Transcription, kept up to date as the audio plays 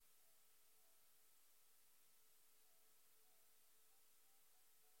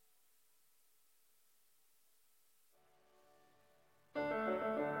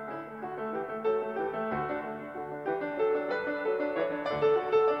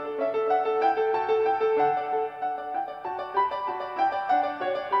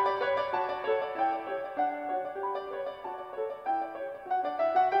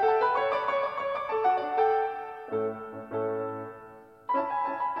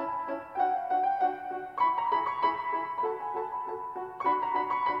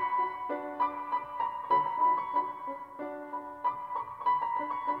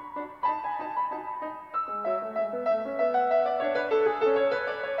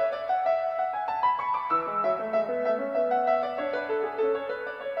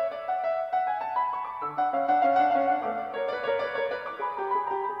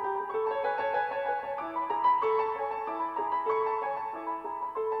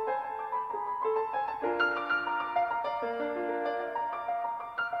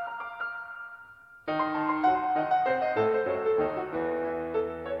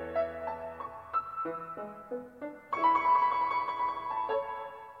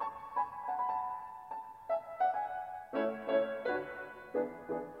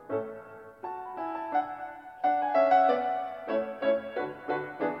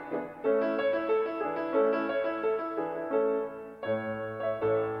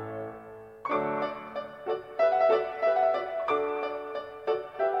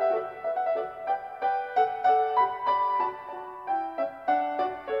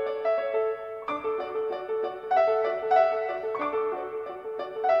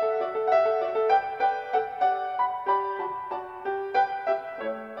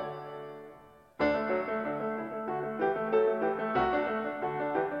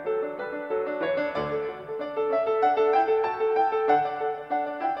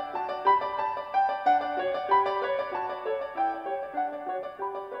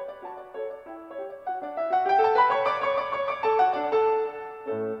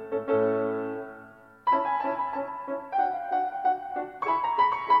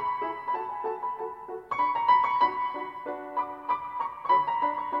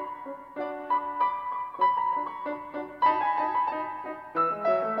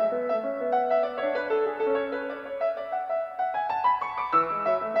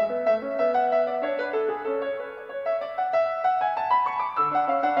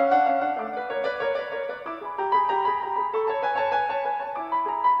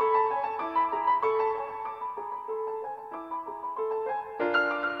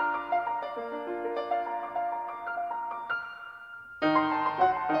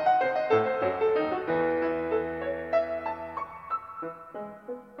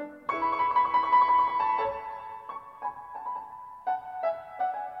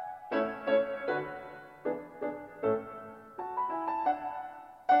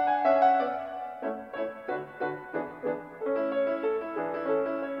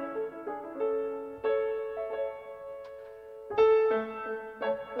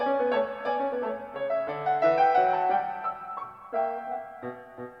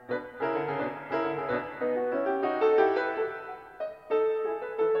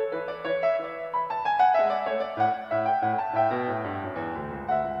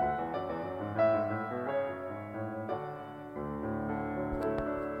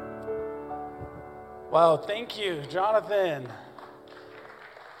Wow, thank you, Jonathan.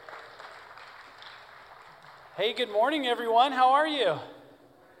 Hey, good morning, everyone. How are you?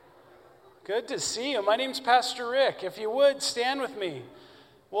 Good to see you. My name's Pastor Rick. If you would, stand with me.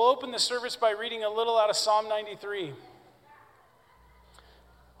 We'll open the service by reading a little out of Psalm 93.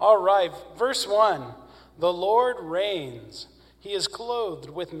 All right, verse 1. The Lord reigns. He is clothed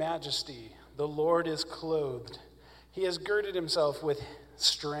with majesty. The Lord is clothed. He has girded himself with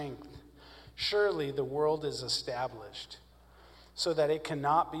strength. Surely the world is established, so that it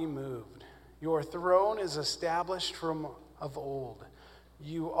cannot be moved. Your throne is established from of old.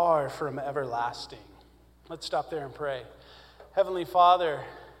 You are from everlasting. Let's stop there and pray. Heavenly Father,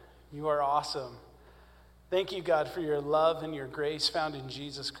 you are awesome. Thank you, God, for your love and your grace found in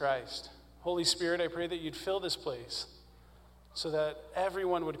Jesus Christ. Holy Spirit, I pray that you'd fill this place so that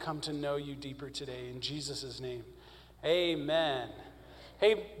everyone would come to know you deeper today. In Jesus' name, amen.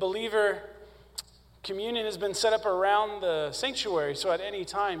 Hey, believer, communion has been set up around the sanctuary, so at any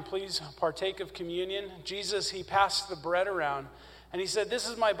time, please partake of communion. Jesus, he passed the bread around, and he said, "This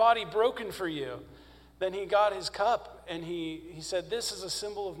is my body broken for you." Then he got his cup, and he said, "This is a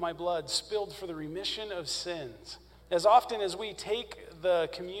symbol of my blood spilled for the remission of sins." As often as we take the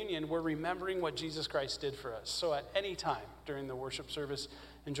communion, we're remembering what Jesus Christ did for us. So at any time during the worship service,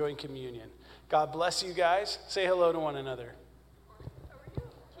 enjoying communion. God bless you guys. Say hello to one another.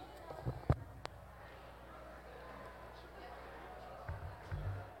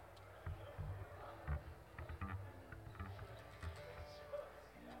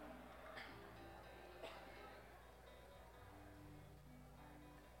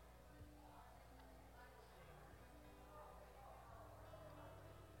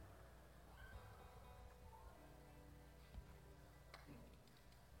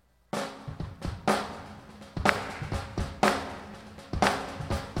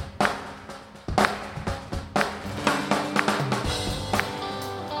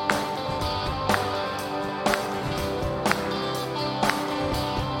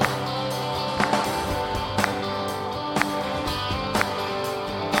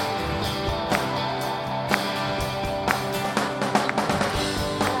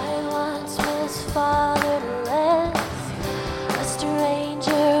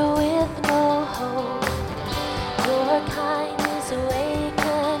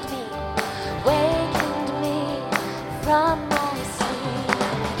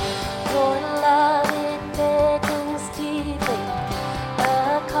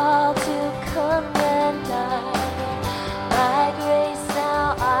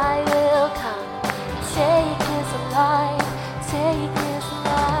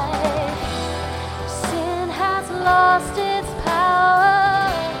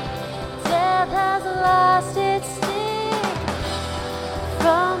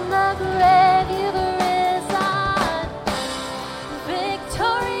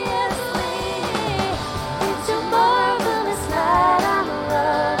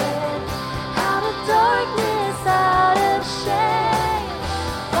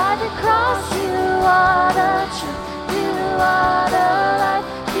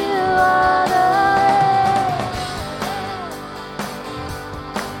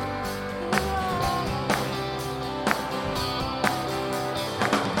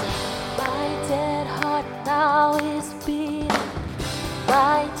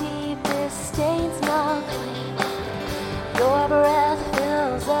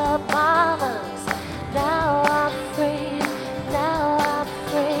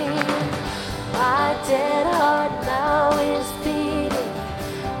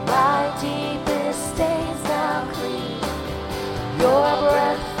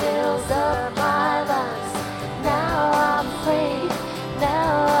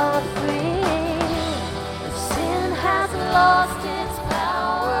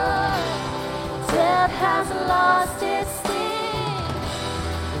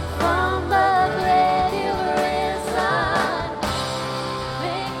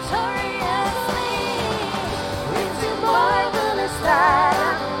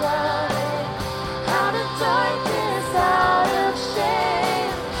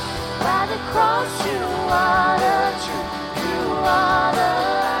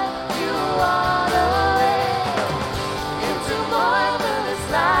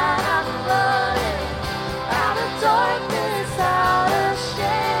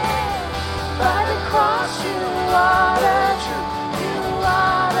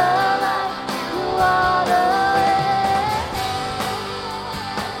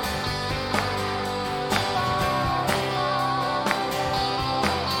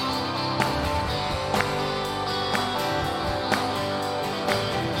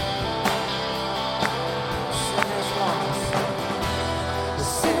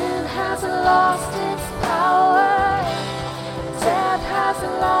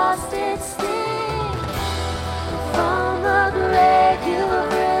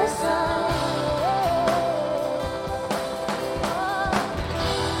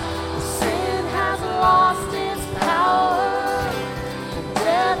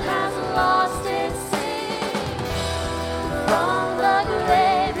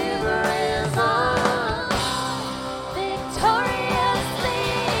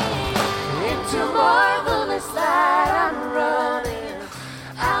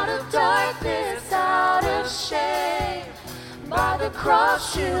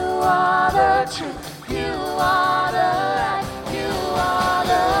 cross, you are the truth, you are the light, you are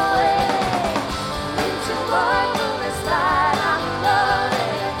the way. Into marvelous light, I'm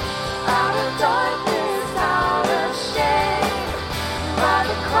running, out of darkness, out of shame. By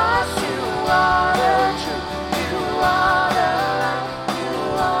the cross, you are the truth, you are the light, you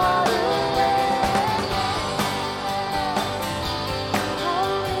are the way.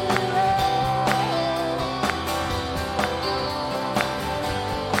 Holy way.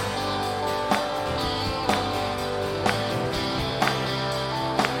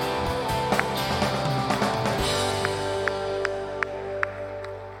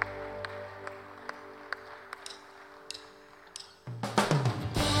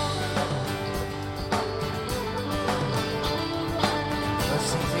 Let's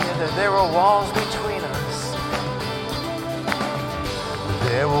sing together. There were walls between us.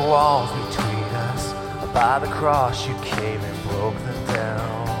 There were walls between us. By the cross you came and broke them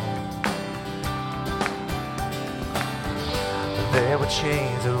down. There were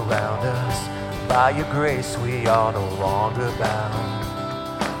chains around us. By your grace we are no longer bound.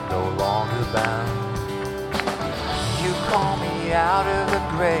 No longer bound. You call me out of the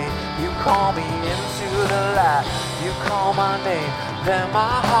grave. You call me into the light. You call my name. Then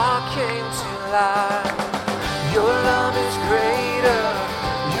my heart came to life. Your love is greater.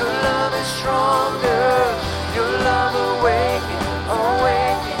 Your love is stronger. Your love awakens,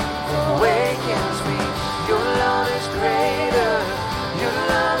 awakens me. Your love is greater. Your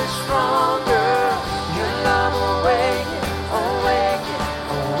love is stronger. Your love awakens,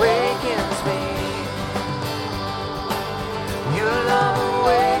 awakens me. Your love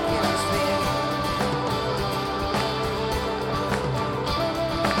awakens me.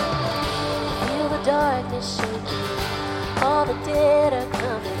 Feel the darkness shaking. All the dead are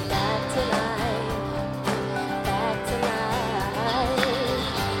coming back to life. Back to life.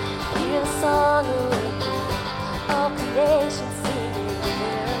 Hear the song awakening. All creation singing.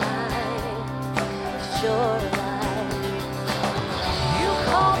 You're alive. You're alive. You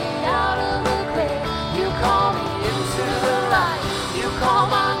call me out of the grave. You call me into the light. You call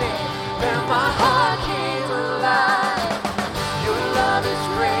my name, then my heart came alive. Your love is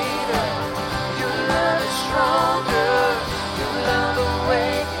greater. Your love is stronger. Your love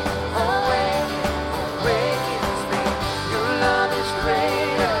awakens me. Your love is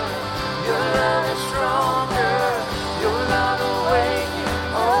greater. Your love is stronger. Your love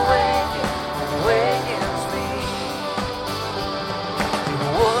awakens me.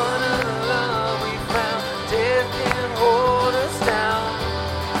 What a love we found. Death can't hold us down.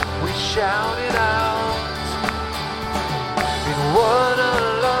 We shout it out. And what a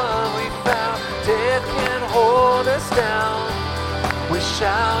love we found. Death can't hold us down. We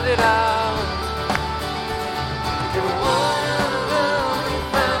shout it out. And what a love we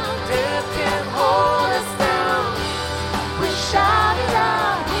found. Death can't hold us down. We shout it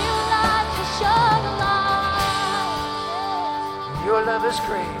out. New life is your life. Your love is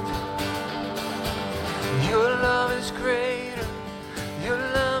great. Your love is greater. Your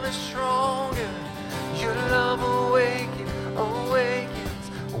love is stronger. Your love awakens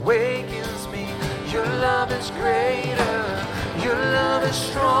me. Your love is greater. Your love is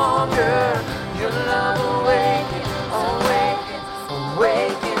stronger. Your love awakens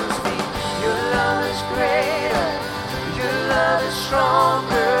me. Your love is greater. Your love is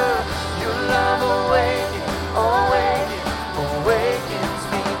stronger. Your love awakens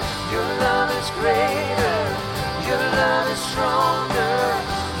me. Your love is greater. Your love is stronger.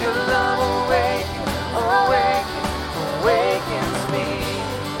 Your love awakens me.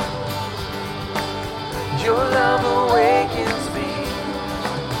 Your love awakens me.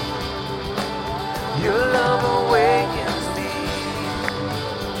 Your love awakens me.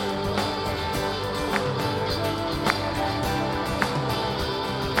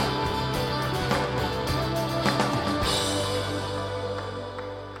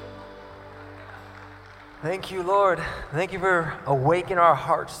 Thank you, Lord. Thank you for awakening our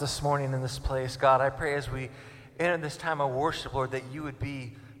hearts this morning in this place. God, I pray as we enter this time of worship, Lord, that you would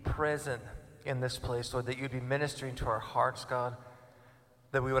be present in this place, Lord, that you would be ministering to our hearts, God,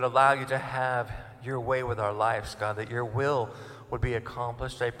 that we would allow you to have your way with our lives, God, that your will would be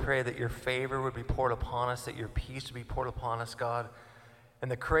accomplished. I pray that your favor would be poured upon us, that your peace would be poured upon us, God. In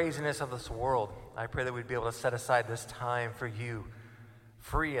the craziness of this world, I pray that we'd be able to set aside this time for you.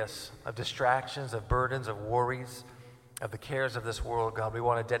 Free us of distractions, of burdens, of worries, of the cares of this world, God. We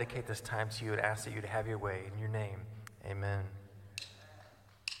want to dedicate this time to you and ask that you'd have your way. In your name, amen.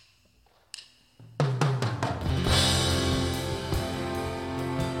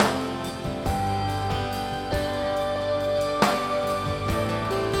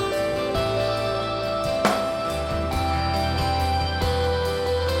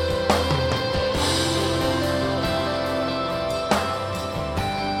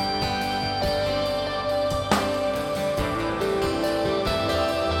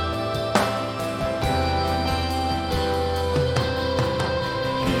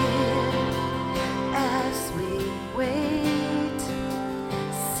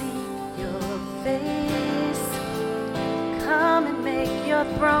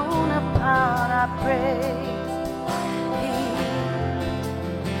 your throne upon our praise. Here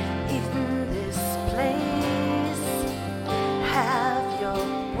in this place, have your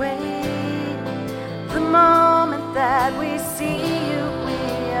way. The moment that we see you, we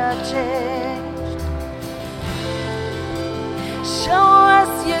are changed. Show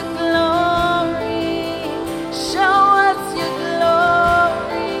us your glory. Show us your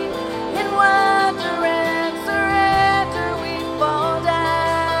glory. In wonder and surrender we fall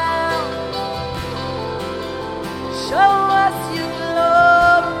down. Show us your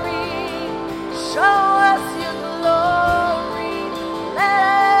glory. Show us your glory.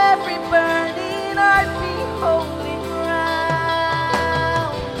 Let every burning heart be holy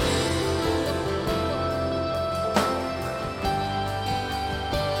ground.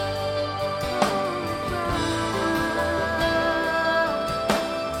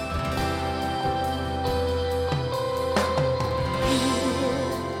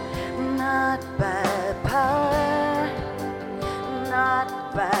 Not by power,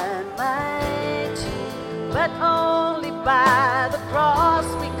 not by might, but only by the cross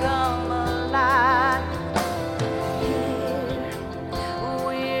we come alive. Here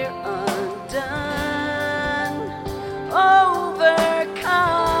we're undone, overcome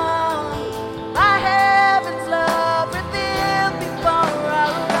by heaven's love revealed before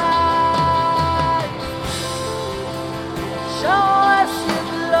our eyes. Show us your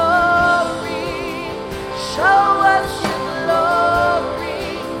glory. Show us your glory.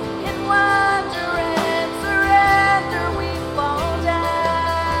 In wonder and surrender we fall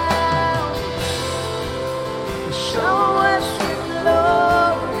down. Show us your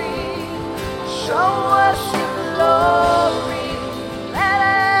glory. Show us your glory. Let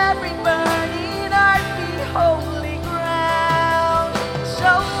every burning heart be holy ground.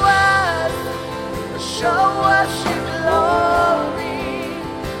 Show us your glory.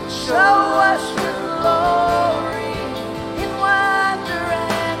 Show us your glory. In wonder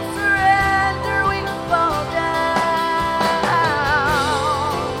and surrender we fall down.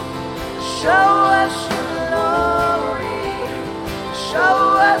 Show us your glory. Show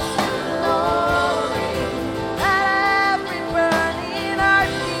us your glory. Let every burning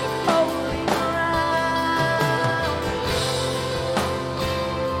heart be holy ground.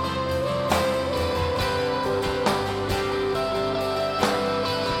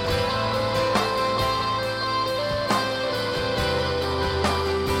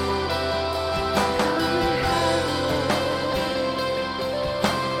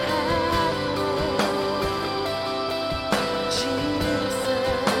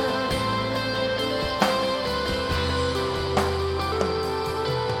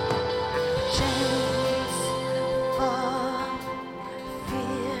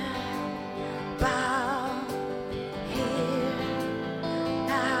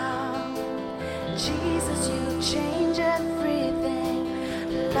 Jesus, you change everything.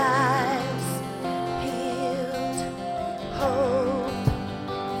 Lives healed, hope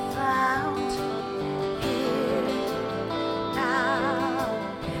found here now.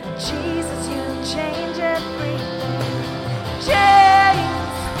 Jesus, you change everything.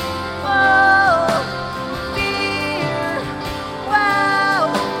 Chains fall, fear bow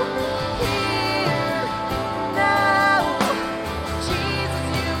here now. Jesus,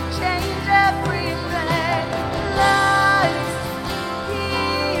 you change everything. Lives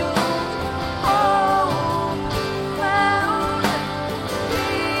healed, hope found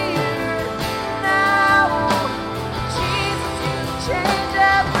here now. Jesus, you change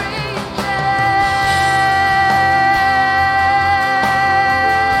everything.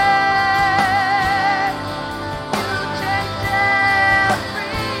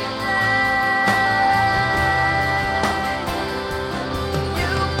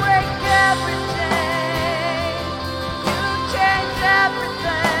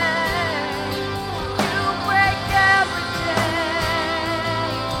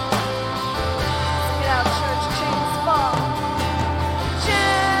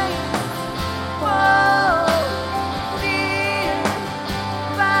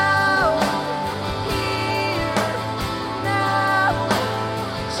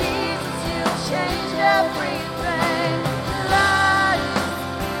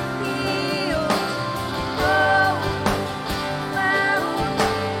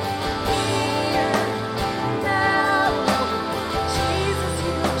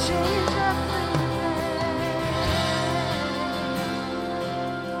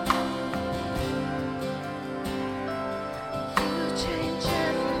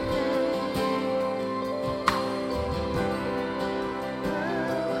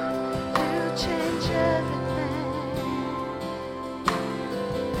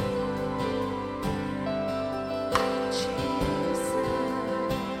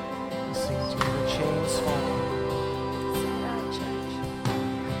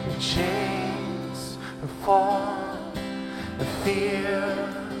 chains fall, and fear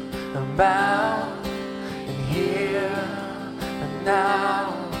and bound, and here and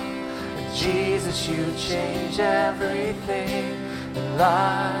now. And Jesus, you change everything, and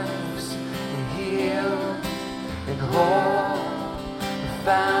lives are healed, and hope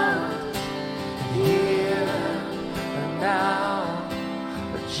found, and here and now.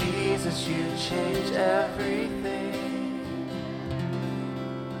 But Jesus, you change everything.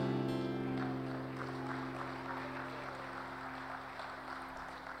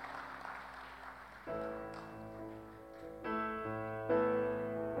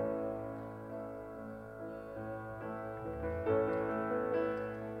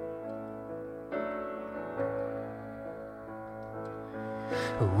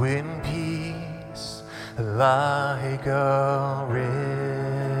 When peace like a river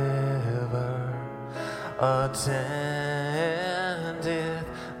attendeth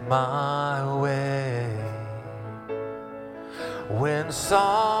my way, when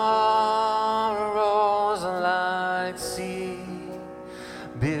sorrows like sea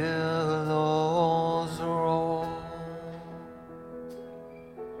billows roll,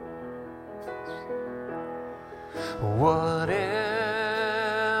 whatever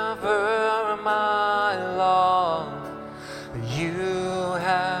my lot, you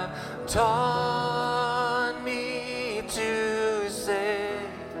have taught me to say,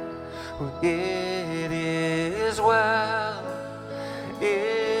 it is well,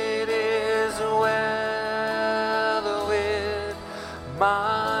 it is well with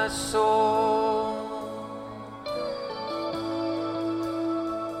my soul.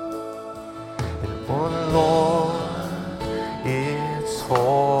 And for the Lord, it's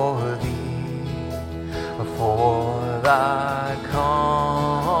for thee, for thy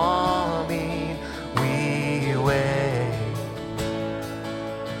coming we wait.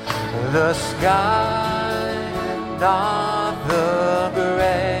 The sky, not the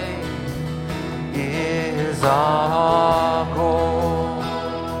grave, is our goal.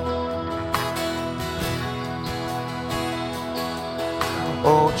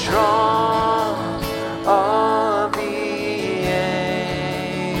 O trump of the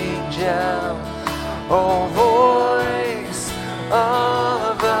angel, O voice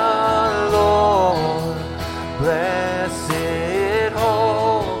of the Lord, blessed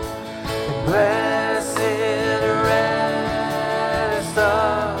hope, and blessed rest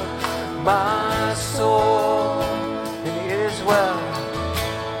of my soul. And it is well,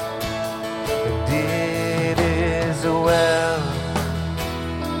 and it is well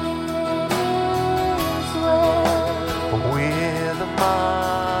with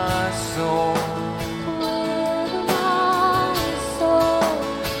my soul.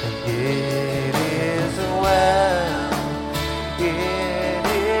 And it is well, it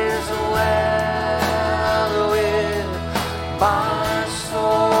is well with my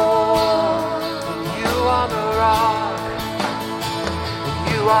soul. And you are the rock, and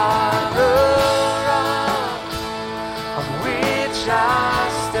you are the rock on which I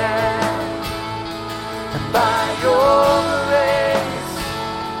stand. And by your grace,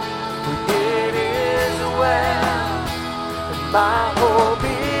 it is well, and my hope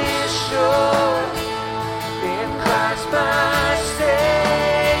is sure in Christ my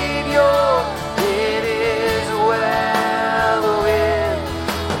Savior. It is well with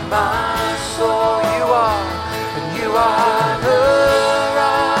my soul. You are, and you are the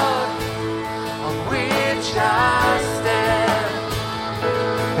rock on which I stand.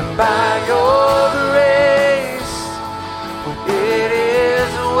 And by your grace, it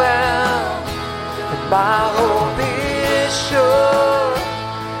is well, and my hope is sure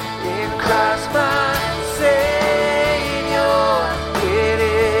in Christ my Savior. It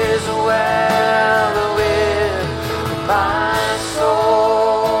is well with my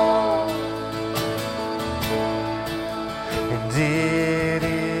soul, and it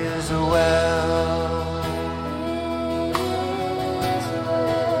is well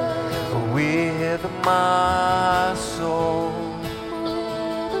with my soul.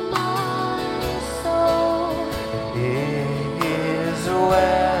 It is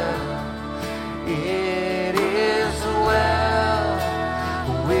well, it is well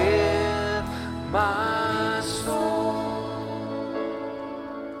with my soul.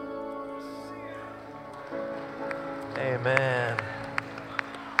 Amen.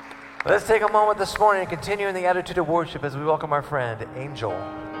 Let's take a moment this morning and continue in the attitude of worship as we welcome our friend, Angel.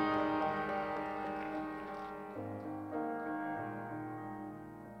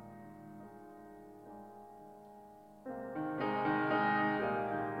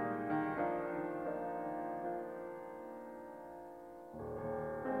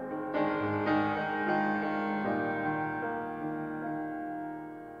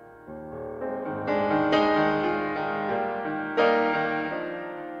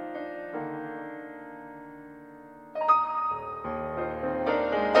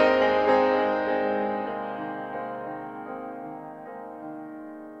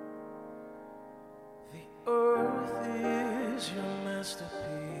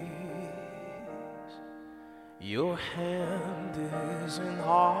 isn't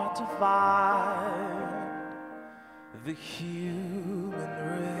hard to find. The human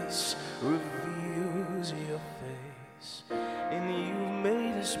race reveals your face, and you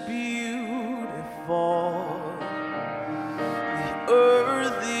made us beautiful. The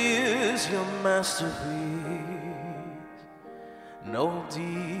earth is your masterpiece. No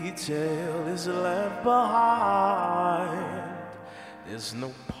detail is left behind. There's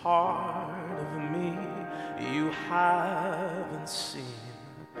no part of me you haven't seen,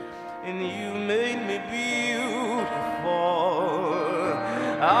 and you made me beautiful.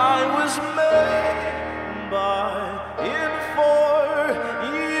 I was made by and for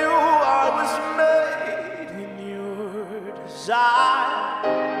you. I was made in your desire.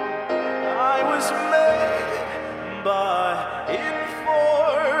 I was made by and for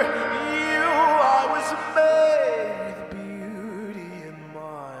you. I was made with beauty in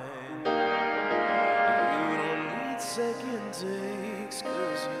mind. You don't need second takes,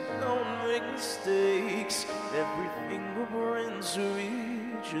 'cause you don't make mistakes. Every fingerprint's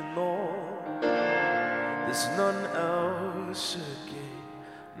original. There's none else to gain,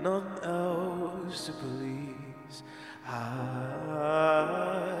 none else to please.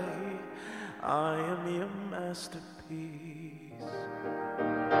 I am your masterpiece.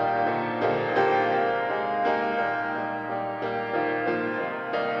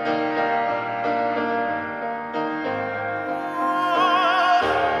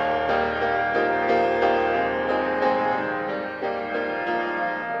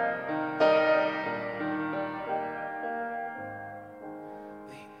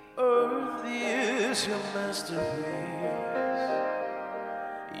 Earth is your masterpiece.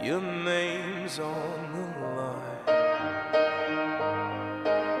 Your name's on the line.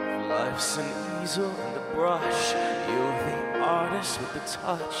 Life's an easel and a brush. You're the artist with the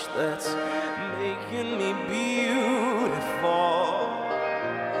touch that's making me beautiful.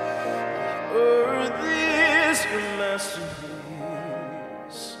 Earth is your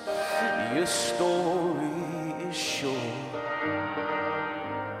masterpiece. Your story is sure.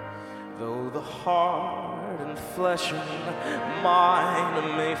 Though the heart and flesh and mind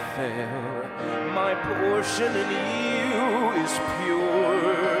may fail, my portion in you is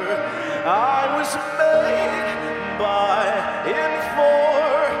pure. I was made by and for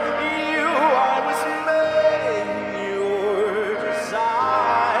you. I was made in your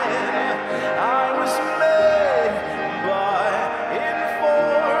design. I was made by and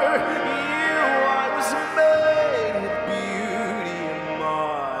for you. I was made with beauty in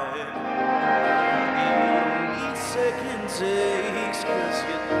mind. You don't need second takes, 'cause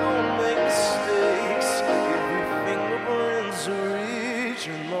you don't make mistakes. Every fingerprint's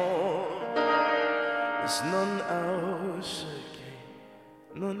original. There's none else to gain,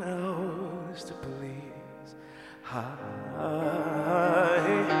 none else to please. I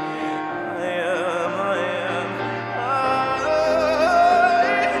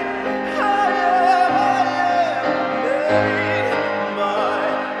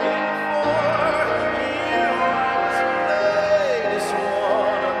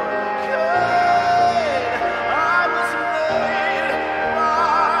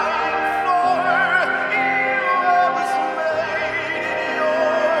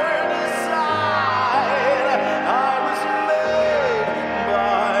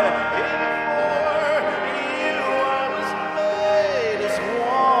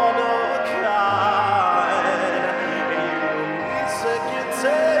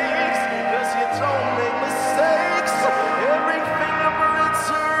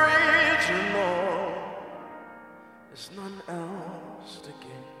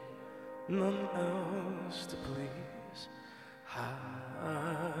none else to please.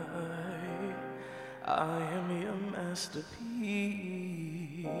 I am your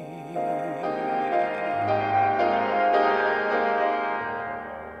masterpiece.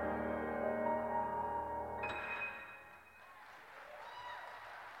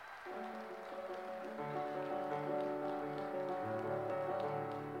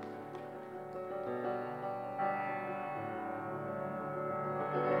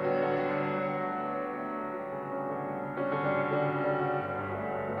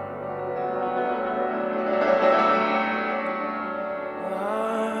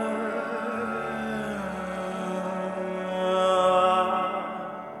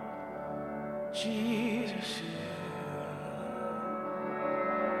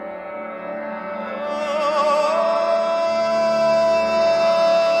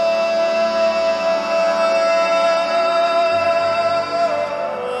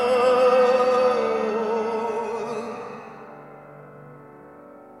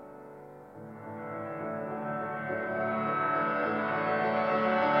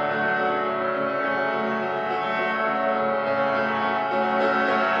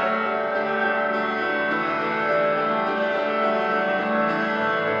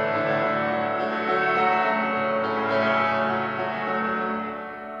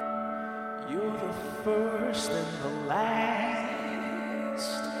 first and the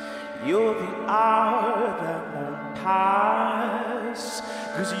last. You're the hour that won't pass,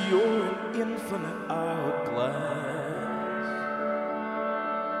 'cause you're an infinite hourglass.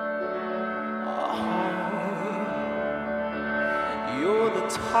 You're the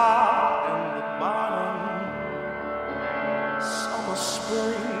top and the bottom, summer,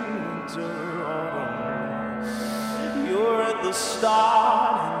 spring, winter, autumn. You're at the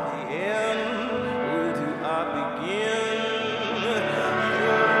start and the end. Where do I begin?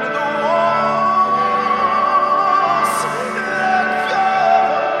 You're the walls that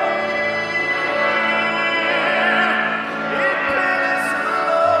cover me. It bears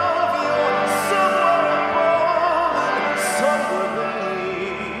love. You're somewhere above and somewhere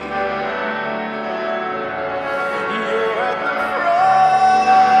beneath. You're at the front.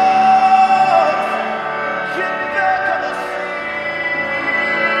 Get back on the scene.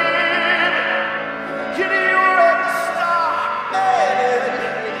 You're at the start and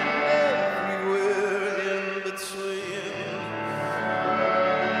everywhere in between.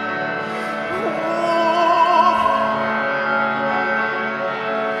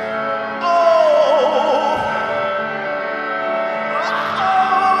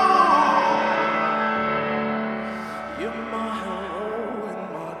 You're my hello and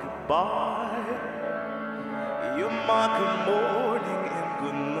my goodbye. You're my good morning and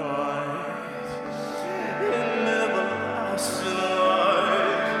good night. And everlasting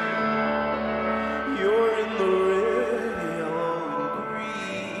light. You're in the red, yellow, and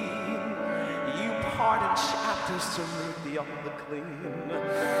green. You pardon chapters to make the other clean.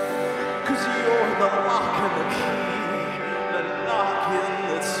 'Cause you're the lock and the key, the knocking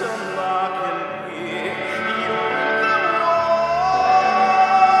that's unlocking me. You're the walls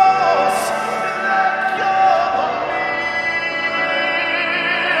that cover me.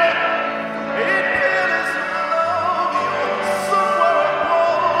 It is love. You're somewhere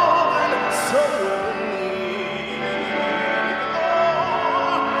above and somewhere beneath.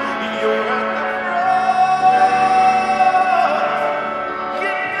 You're at the front.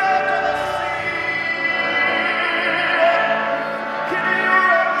 Get back on the scene. You're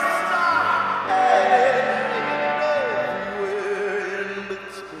at the start and everywhere in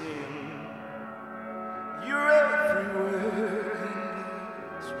between. You're everywhere in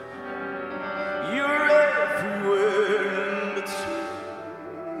between. You're everywhere in between.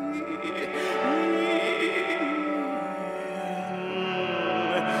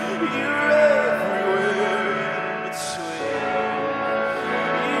 You're everywhere in between.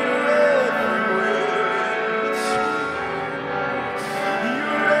 You're everywhere in between.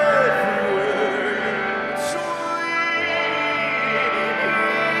 You're everywhere in between.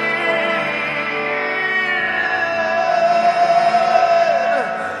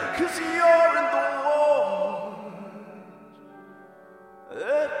 'Cause you're in the walls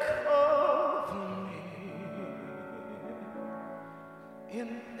that cover me. In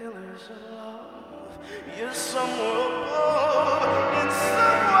pillars of love, you're somewhere above and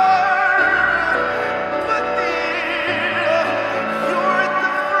somewhere beneath. You're at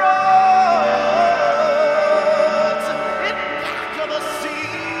the front and back of the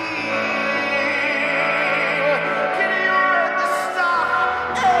scene. You're at the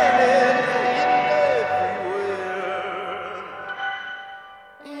start and everywhere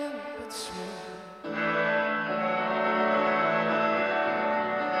in between.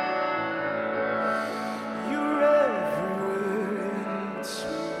 You're everywhere in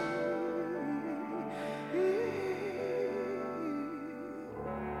between.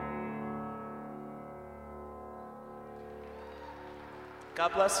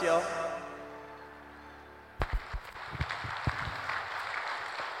 God bless y'all.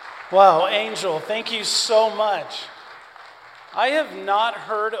 Wow, Angel, thank you so much. I have not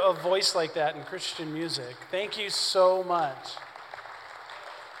heard a voice like that in Christian music. Thank you so much.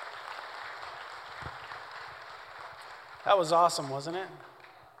 That was awesome, wasn't it?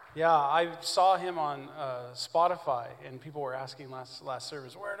 Yeah, I saw him on Spotify, and people were asking last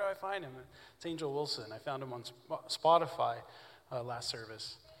service, where do I find him? It's Angel Wilson. I found him on Spotify last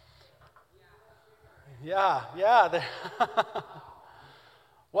service. Yeah.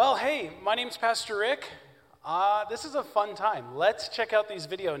 Well, hey, my name's Pastor Rick. This is a fun time. Let's check out these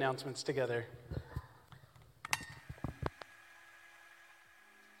video announcements together.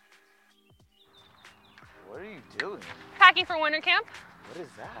 What are you doing? Packing for winter camp. What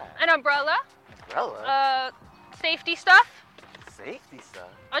is that? An umbrella. Umbrella? Safety stuff. Safety stuff?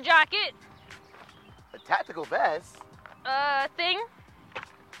 A jacket. A tactical vest? A thing.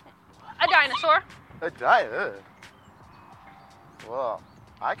 A dinosaur. A diet? Well,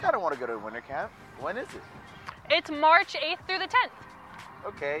 I kind of want to go to winter camp. When is it? It's March 8th through the 10th.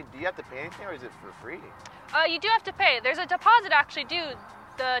 Okay, do you have to pay anything or is it for free? You do have to pay. There's a deposit actually due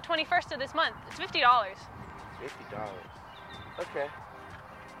the 21st of this month. It's $50. $50. Okay.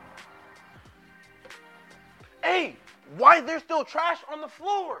 Hey, why there's still trash on the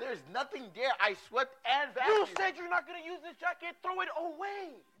floor? There's nothing there. I swept and You vacuumed. said you're not going to use this jacket. Throw it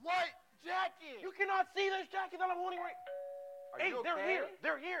away. What jacket? You cannot see this jacket that I'm holding right. Are Hey, you they're okay? here.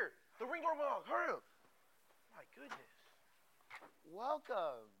 They're here. The ring doorbell. Hurry up. My goodness.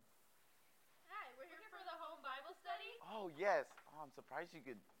 Welcome. Hi, we're here for the home Bible study. Oh, yes. Oh, I'm surprised you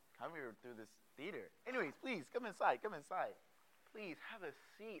could come here through this theater. Anyways, please, come inside. Come inside. Please have a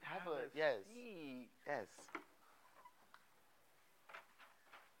seat. Have a yes. seat. Yes.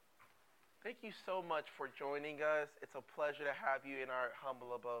 Thank you so much for joining us. It's a pleasure to have you in our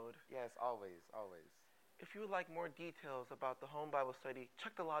humble abode. Yes, always, always. If you would like more details about the home Bible study,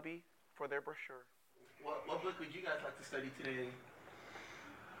 check the lobby for their brochure. What book would you guys like to study today?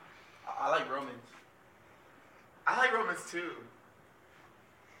 I like Romans. I like Romans 2.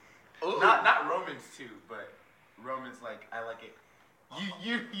 Ooh. Not Romans 2, but Romans like I like it.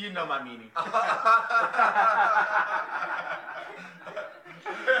 You know my meaning.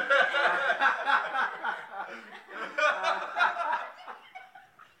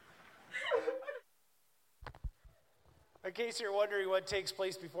 In case you're wondering what takes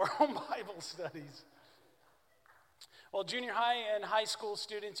place before home Bible studies. Well, junior high and high school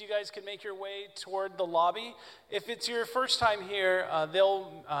students, you guys can make your way toward the lobby. If it's your first time here,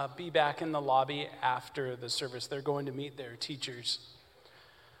 they'll be back in the lobby after the service. They're going to meet their teachers.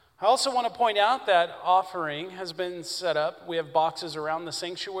 I also want to point out that offering has been set up. We have boxes around the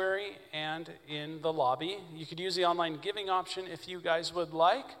sanctuary and in the lobby. You could use the online giving option if you guys would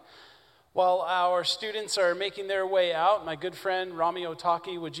like. While our students are making their way out, my good friend Rami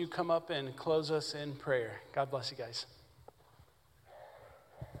Otaki, would you come up and close us in prayer? God bless you guys.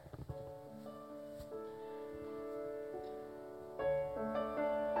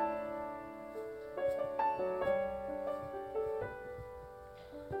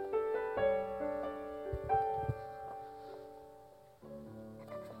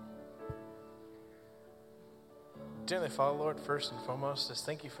 Dearly Father, Lord, first and foremost, just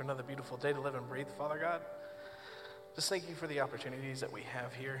thank you for another beautiful day to live and breathe, Father God. Just thank you for the opportunities that we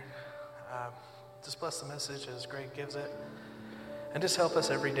have here. Just bless the message as Greg gives it. And just help us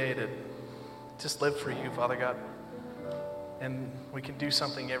every day to just live for you, Father God. And we can do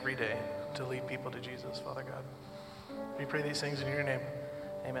something every day to lead people to Jesus, Father God. We pray these things in your name.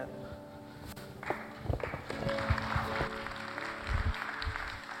 Amen.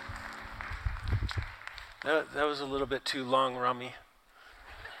 That was a little bit too long, Rami.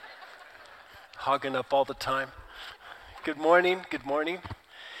 Hogging up all the time. Good morning, good morning.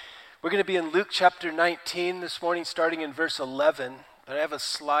 We're going to be in Luke chapter 19 this morning, starting in verse 11. But I have a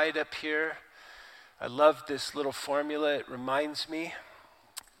slide up here. I love this little formula. It reminds me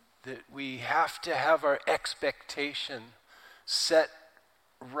that we have to have our expectation set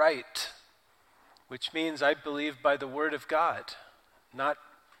right, which means I believe by the word of God, not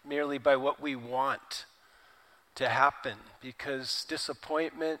merely by what we want to happen, because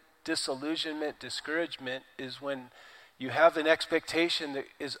disappointment, disillusionment, discouragement is when you have an expectation that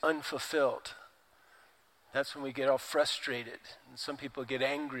is unfulfilled. That's when we get all frustrated, and some people get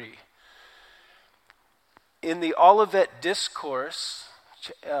angry. In the Olivet Discourse,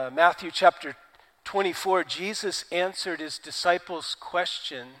 Matthew chapter 24, Jesus answered his disciples'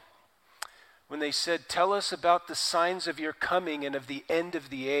 question when they said, "Tell us about the signs of your coming and of the end of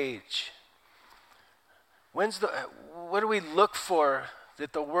the age." What do we look for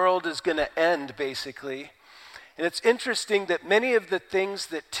that the world is going to end, basically? And it's interesting that many of the things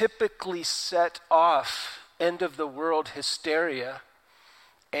that typically set off end of the world hysteria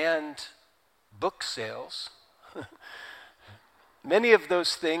and book sales, many of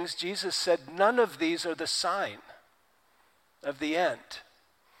those things, Jesus said, none of these are the sign of the end.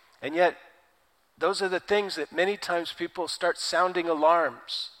 And yet, those are the things that many times people start sounding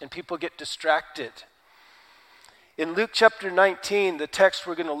alarms and people get distracted. In Luke chapter 19, the text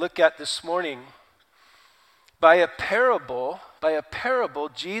we're going to look at this morning, by a parable,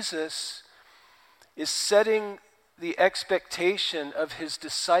 Jesus is setting the expectation of his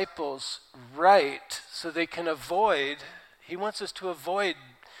disciples right so they can avoid, he wants us to avoid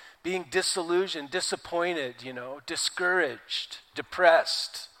being disillusioned, disappointed, discouraged,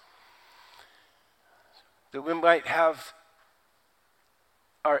 depressed. That we might have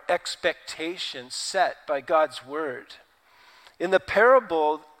our expectations set by God's word. In the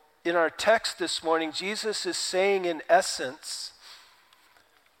parable, in our text this morning, Jesus is saying in essence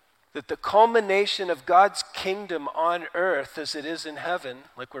that the culmination of God's kingdom on earth as it is in heaven,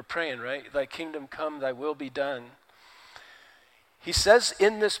 like we're praying, right? Thy kingdom come, thy will be done. He says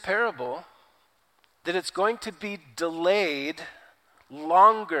in this parable that it's going to be delayed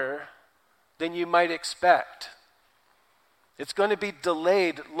longer than you might expect. It's going to be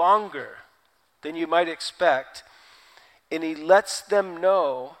delayed longer than you might expect. And he lets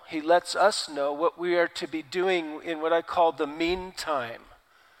us know what we are to be doing in what I call the meantime.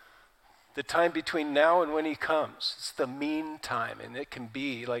 The time between now and when he comes. It's the meantime. And it can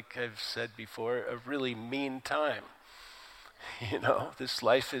be, like I've said before, a really mean time. This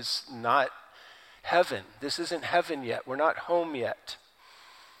life is not heaven. This isn't heaven yet. We're not home yet.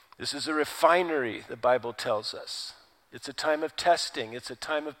 This is a refinery, the Bible tells us. It's a time of testing. It's a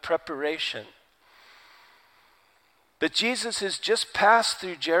time of preparation. But Jesus has just passed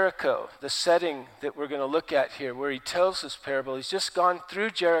through Jericho, the setting that we're going to look at here, where he tells this parable. He's just gone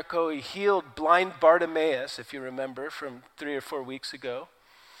through Jericho. He healed blind Bartimaeus, if you remember, from 3 or 4 weeks ago.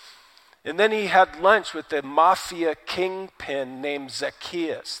 And then he had lunch with the mafia kingpin named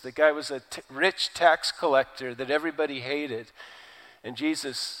Zacchaeus. The guy was a rich tax collector that everybody hated. And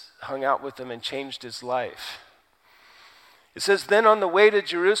Jesus hung out with him and changed his life. It says, then on the way to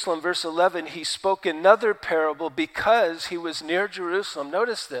Jerusalem, verse 11, he spoke another parable because he was near Jerusalem.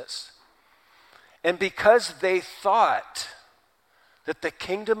 Notice this. And because they thought that the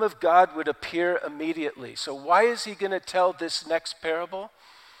kingdom of God would appear immediately. So why is he going to tell this next parable?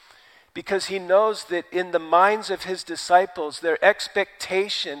 Because he knows that in the minds of his disciples, their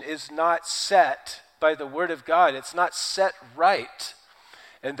expectation is not set by the word of God. It's not set right.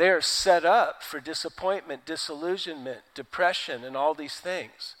 And they are set up for disappointment, disillusionment, depression, and all these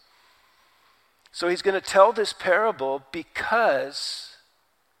things. So he's going to tell this parable because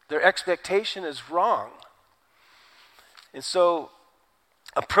their expectation is wrong. And so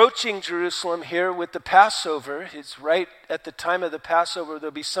approaching Jerusalem here with the Passover, it's right at the time of the Passover,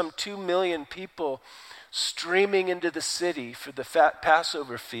 there'll be some 2 million people streaming into the city for the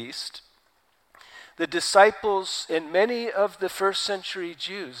Passover feast. The disciples and many of the first century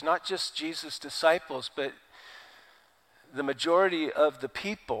Jews, not just Jesus' disciples, but the majority of the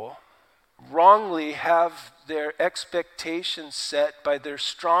people, wrongly have their expectations set by their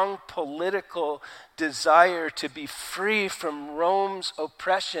strong political desire to be free from Rome's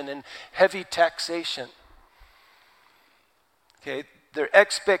oppression and heavy taxation. Okay, their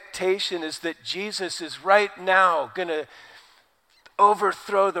expectation is that Jesus is right now going to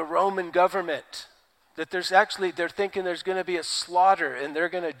overthrow the Roman government. That they're thinking there's going to be a slaughter and they're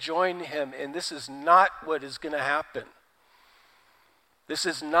going to join him, and this is not what is going to happen. This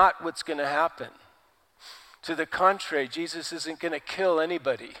is not what's going to happen. To the contrary, Jesus isn't going to kill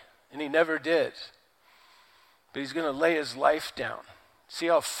anybody, and he never did. But he's going to lay his life down. See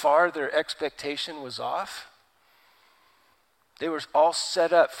how far their expectation was off? They were all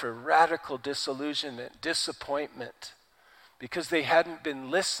set up for radical disillusionment, disappointment, because they hadn't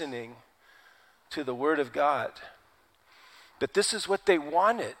been listening to the word of God. But this is what they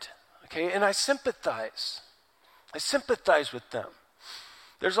wanted, okay? And I sympathize. I sympathize with them.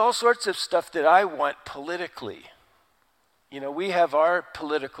 There's all sorts of stuff that I want politically. We have our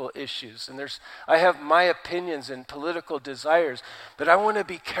political issues, and I have my opinions and political desires, but I want to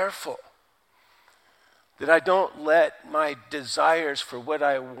be careful that I don't let my desires for what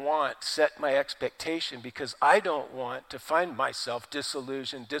I want set my expectation, because I don't want to find myself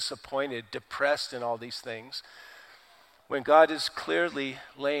disillusioned, disappointed, depressed, and all these things, when God is clearly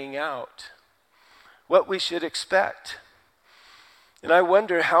laying out what we should expect. And I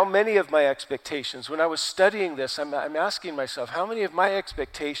wonder how many of my expectations, when I was studying this, I'm asking myself, how many of my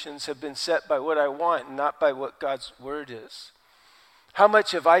expectations have been set by what I want and not by what God's word is? How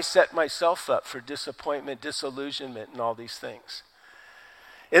much have I set myself up for disappointment, disillusionment, and all these things?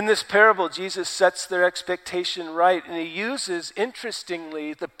 In this parable, Jesus sets their expectation right, and he uses,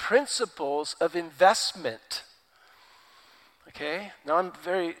 interestingly, the principles of investment. Okay? Now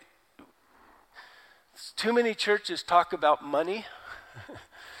too many churches talk about money.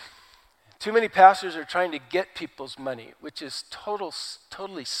 Too many pastors are trying to get people's money, which is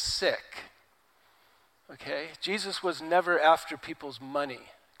totally sick. Okay? Jesus was never after people's money.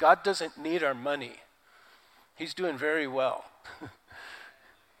 God doesn't need our money. He's doing very well.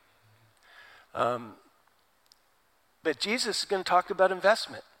 But Jesus is going to talk about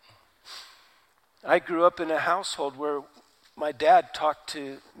investment. I grew up in a household where my dad talked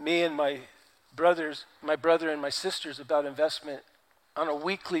to me and my brother and my sisters about investment on a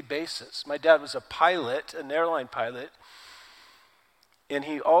weekly basis. My dad was a pilot, an airline pilot, and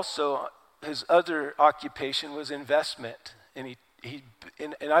he also, his other occupation was investment. And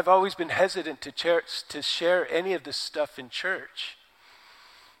And I've always been hesitant to share any of this stuff in church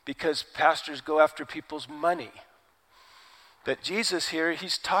because pastors go after people's money. But Jesus here,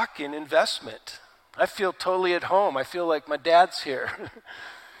 he's talking investment. I feel totally at home. I feel like my dad's here.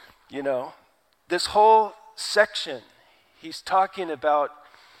 You know, this whole section, he's talking about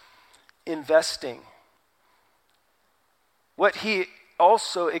investing. What he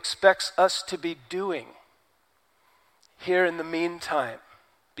also expects us to be doing here in the meantime,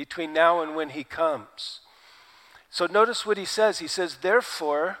 between now and when he comes. So notice what he says. He says,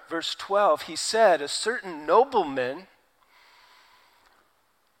 therefore, verse 12, he said, a certain nobleman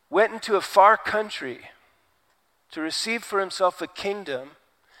went into a far country to receive for himself a kingdom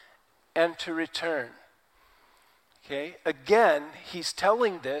and to return. Okay, again, he's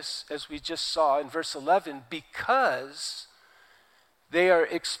telling this, as we just saw in verse 11, because they are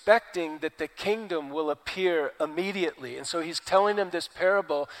expecting that the kingdom will appear immediately. And so he's telling them this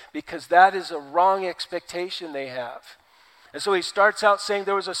parable because that is a wrong expectation they have. And so he starts out saying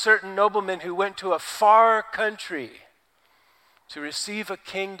there was a certain nobleman who went to a far country to receive a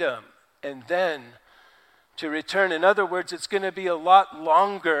kingdom and then to return. In other words, it's going to be a lot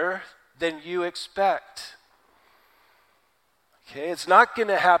longer than you expect. Okay, it's not going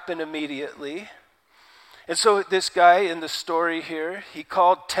to happen immediately. And so this guy in the story here, he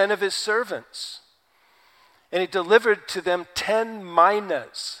called 10 of his servants. And he delivered to them 10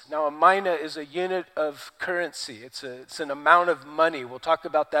 minas. Now a mina is a unit of currency. It's an amount of money. We'll talk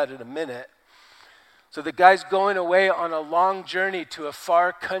about that in a minute. So the guy's going away on a long journey to a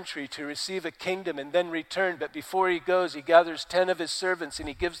far country to receive a kingdom and then return. But before he goes, he gathers 10 of his servants and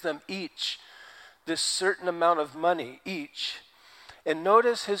he gives them each this certain amount of money, each. And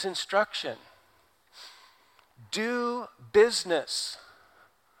notice his instruction. Do business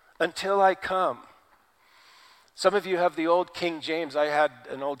until I come. Some of you have the old King James. I had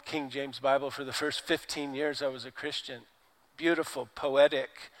an old King James Bible for the first 15 years I was a Christian. Beautiful, poetic.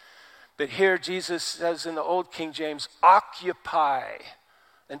 But here Jesus says in the old King James, occupy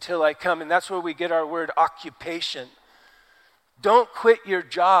until I come. And that's where we get our word occupation. Don't quit your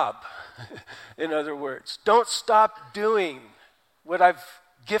job, in other words. Don't stop doing what I've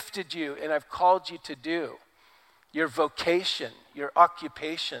gifted you and I've called you to do. Your vocation, your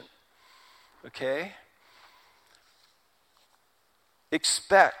occupation. Okay?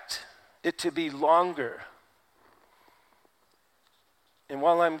 Expect it to be longer. And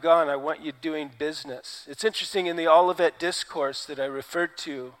while I'm gone, I want you doing business. It's interesting, in the Olivet Discourse that I referred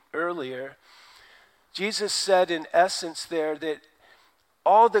to earlier, Jesus said in essence there that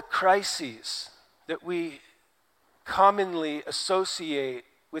all the crises that we commonly associate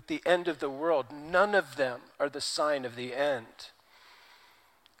with the end of the world, none of them are the sign of the end.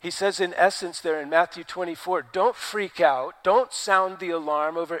 He says in essence there in Matthew 24, don't freak out, don't sound the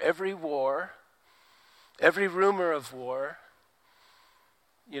alarm over every war, every rumor of war,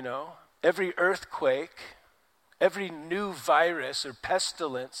 every earthquake, every new virus or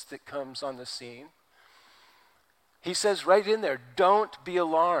pestilence that comes on the scene. He says right in there, don't be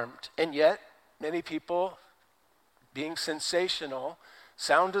alarmed. And yet, many people, being sensational,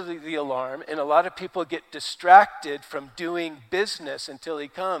 sounded the alarm, and a lot of people get distracted from doing business until he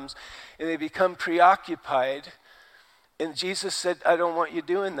comes, and they become preoccupied. And Jesus said, I don't want you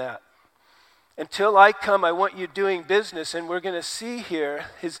doing that. Until I come, I want you doing business. And we're going to see here,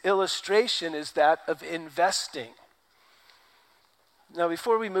 his illustration is that of investing. Now,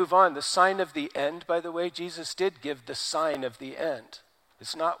 before we move on, the sign of the end, by the way, Jesus did give the sign of the end.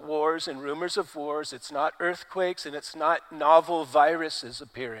 It's not wars and rumors of wars. It's not earthquakes, and it's not novel viruses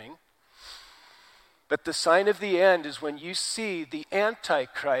appearing. But the sign of the end is when you see the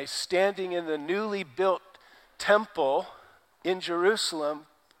Antichrist standing in the newly built temple in Jerusalem,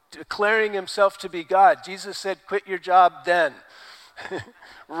 declaring himself to be God. Jesus said, quit your job then.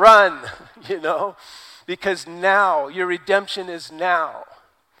 Run, because now, your redemption is now.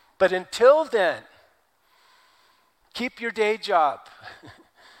 But until then, keep your day job.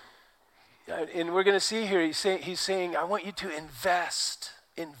 And we're going to see here, he's saying, I want you to invest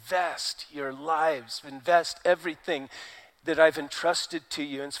your lives, invest everything that I've entrusted to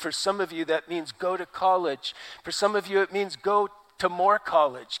you. And for some of you, that means go to college. For some of you, it means go to more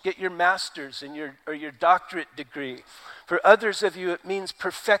college, get your master's and your doctorate degree. For others of you, it means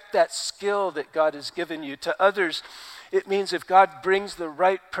perfect that skill that God has given you. To others, it means if God brings the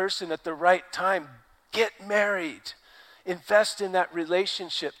right person at the right time, get married. Invest in that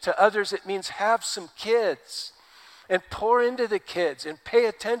relationship. To others, it means have some kids and pour into the kids and pay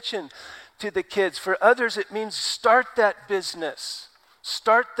attention to the kids. For others, it means start that business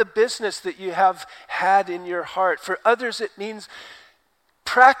Start the business that you have had in your heart. For others, it means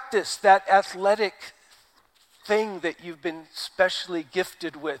practice that athletic thing that you've been specially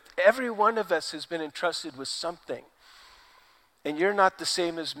gifted with. Every one of us has been entrusted with something. And you're not the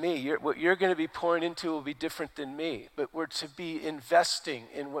same as me. What you're going to be pouring into will be different than me. But we're to be investing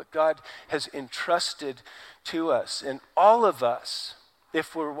in what God has entrusted to us. And all of us,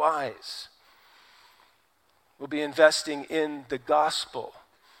 if we're wise, will be investing in the gospel.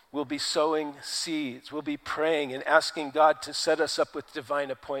 We'll be sowing seeds. We'll be praying and asking God to set us up with divine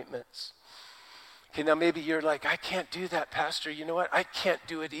appointments. Okay, now maybe you're like, I can't do that, Pastor. You know what? I can't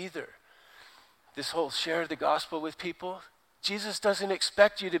do it either. This whole share the gospel with people. Jesus doesn't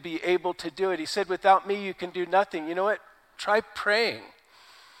expect you to be able to do it. He said, without me, you can do nothing. You know what? Try praying.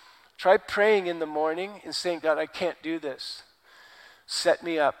 Try praying in the morning and saying, God, I can't do this. Set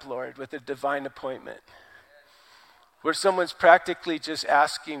me up, Lord, with a divine appointment. Where someone's practically just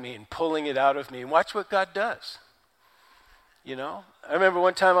asking me and pulling it out of me. And watch what God does. You know? I remember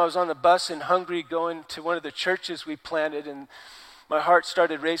one time I was on the bus in Hungary going to one of the churches we planted, and my heart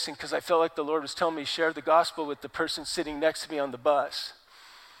started racing because I felt like the Lord was telling me, share the gospel with the person sitting next to me on the bus.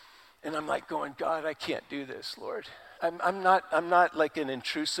 And I'm like going, God, I can't do this, Lord. I'm not like an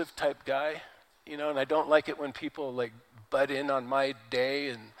intrusive type guy, you know, and I don't like it when people like butt in on my day.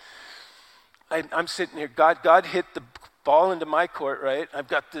 And I'm sitting here, God hit the ball into my court, right? I've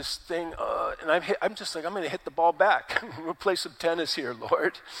got this thing, and I'm just like, I'm going to hit the ball back. We'll play some tennis here,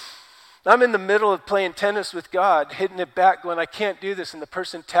 Lord. I'm in the middle of playing tennis with God, hitting it back, going, I can't do this. And the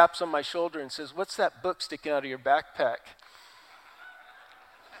person taps on my shoulder and says, what's that book sticking out of your backpack?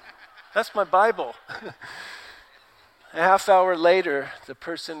 That's my Bible. A half hour later, the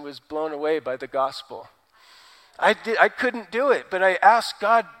person was blown away by the gospel. I couldn't do it, but I asked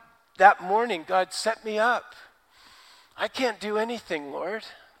God that morning, God, set me up. I can't do anything, Lord,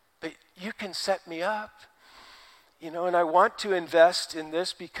 but you can set me up. You know, and I want to invest in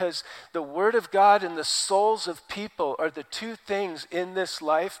this because the Word of God and the souls of people are the two things in this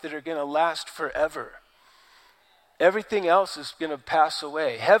life that are going to last forever. Everything else is going to pass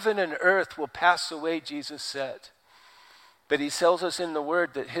away. Heaven and earth will pass away, Jesus said. But he tells us in the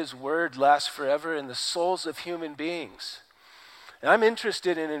Word that his Word lasts forever in the souls of human beings. And I'm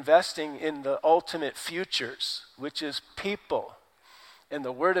interested in investing in the ultimate futures, which is people and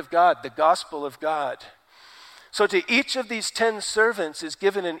the Word of God, the gospel of God. So to each of these 10 servants is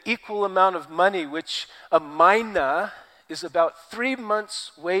given an equal amount of money, which a mina is about 3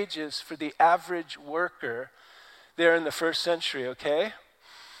 months' wages for the average worker there in the first century, okay?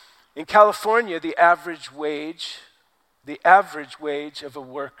 In California, the average wage of a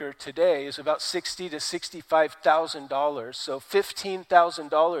worker today is about $60,000 to $65,000. So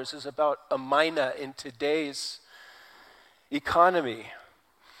 $15,000 is about a mina in today's economy.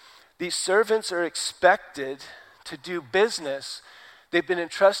 These servants are expected to do business. They've been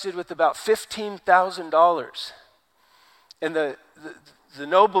entrusted with about $15,000. And the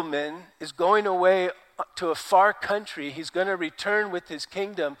nobleman is going away to a far country. He's going to return with his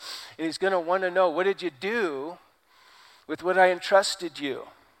kingdom, and he's going to want to know, what did you do with what I entrusted you?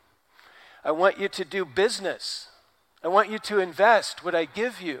 I want you to do business. I want you to invest. What I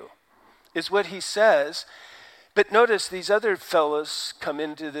give you is what he says. But notice these other fellows come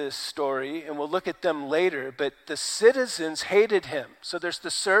into this story, and we'll look at them later, but the citizens hated him. So there's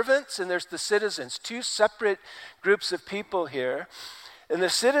the servants and there's the citizens, two separate groups of people here. And the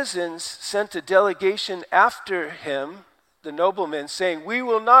citizens sent a delegation after him, the nobleman, saying,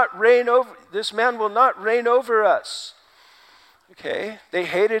 this man will not reign over us. Okay, they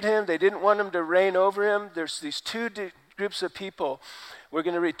hated him. They didn't want him to reign over him. There's these two groups of people. We're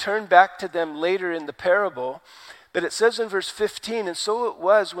going to return back to them later in the parable. But it says in verse 15, and so it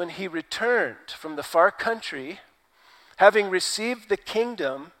was when he returned from the far country, having received the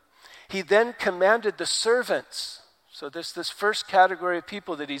kingdom, he then commanded the servants. So this first category of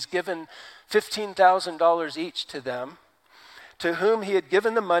people that he's given $15,000 each to them, to whom he had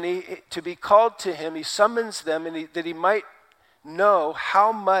given the money to be called to him. He summons them that he might know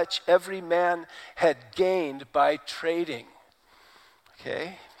how much every man had gained by trading.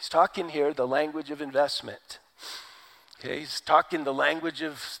 Okay, he's talking here the language of investment. Okay, he's talking the language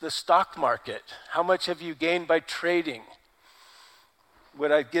of the stock market. How much have you gained by trading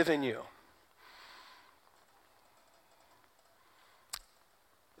what I've given you?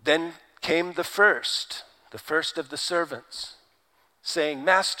 Then came the first of the servants, saying,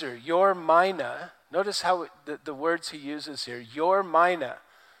 Master, your mina, notice how the words he uses here, your mina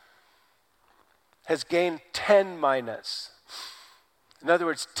has gained 10 minas. In other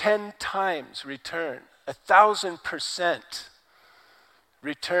words, 10 times return, 1,000%.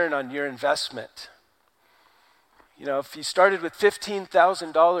 return on your investment. You know, if he started with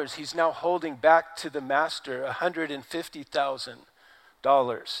 $15,000, he's now holding back to the master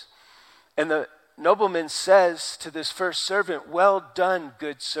 $150,000. And the nobleman says to this first servant, "Well done,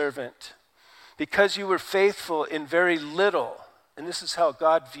 good servant, because you were faithful in very little." And this is how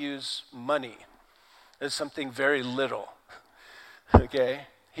God views money, as something very little. Okay?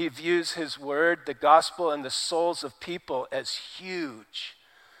 He views his word, the gospel, and the souls of people as huge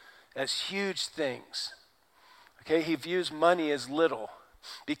things. Okay? He views money as little.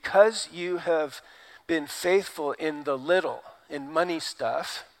 Because you have been faithful in the little, in money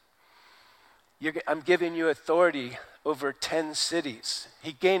stuff, I'm giving you authority over 10 cities.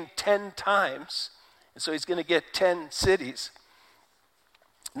 He gained 10 times, and so he's going to get 10 cities.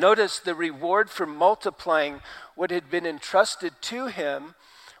 Notice the reward for multiplying what had been entrusted to him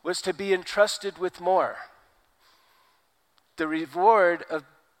was to be entrusted with more. The reward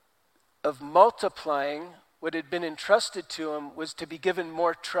of multiplying what had been entrusted to him was to be given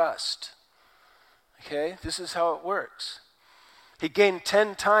more trust. Okay? This is how it works. He gained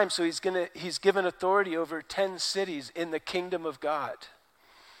 10 times, so he's given authority over 10 cities in the kingdom of God.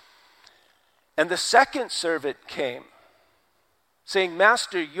 And the second servant came, saying,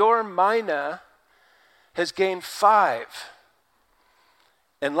 "Master, your mina has gained 5.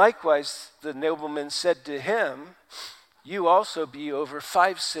 And likewise, the nobleman said to him, "You also be over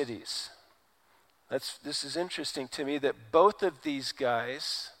 5 cities." This is interesting to me that both of these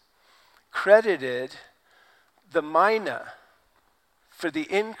guys credited the mina for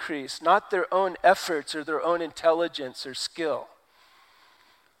the increase, not their own efforts or their own intelligence or skill.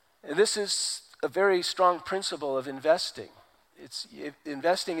 And this is a very strong principle of investing.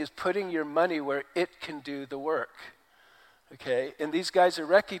 Investing is putting your money where it can do the work. Okay? And these guys are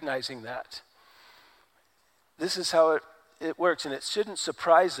recognizing that. This is how it works, and it shouldn't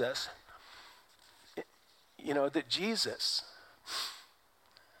surprise us, that Jesus,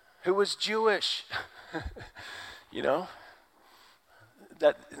 who was Jewish,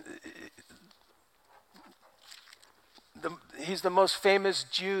 he's the most famous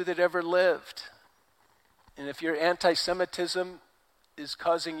Jew that ever lived. And if your anti-Semitism is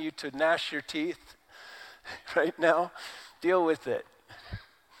causing you to gnash your teeth right now, deal with it.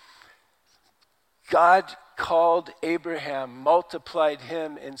 God called Abraham, multiplied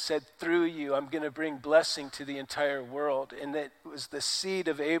him, and said, "Through you, I'm going to bring blessing to the entire world." And it was the seed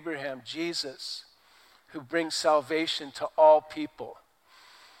of Abraham, Jesus, who brings salvation to all people.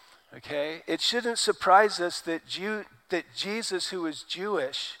 Okay? It shouldn't surprise us that Jesus, who was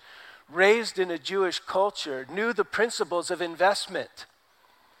Jewish, raised in a Jewish culture, knew the principles of investment.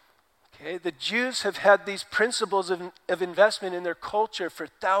 Okay? The Jews have had these principles of investment in their culture for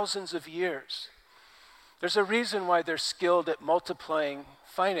thousands of years. There's a reason why they're skilled at multiplying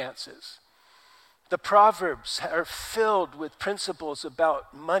finances. The Proverbs are filled with principles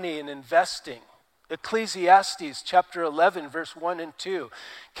about money and investing. Ecclesiastes chapter 11, verse 1 and 2.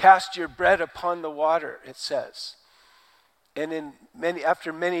 "Cast your bread upon the water," it says. And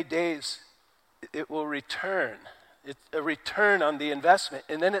after many days, it will return. It's a return on the investment.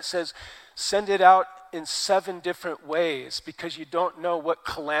 And then it says, send it out in 7 different ways because you don't know what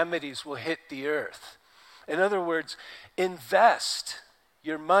calamities will hit the earth. In other words, invest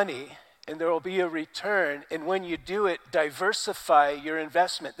your money and there will be a return. And when you do it, diversify your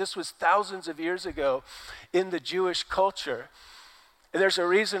investment. This was thousands of years ago in the Jewish culture. And there's a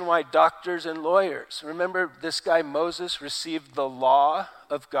reason why doctors and lawyers, remember this guy Moses received the law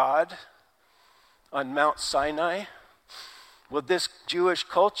of God on Mount Sinai? Well, this Jewish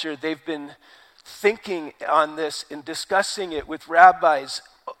culture, they've been thinking on this and discussing it with rabbis,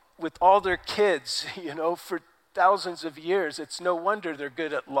 with all their kids, for thousands of years. It's no wonder they're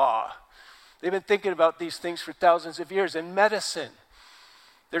good at law. They've been thinking about these things for thousands of years. In medicine,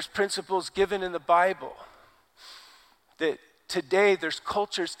 there's principles given in the Bible that today, there's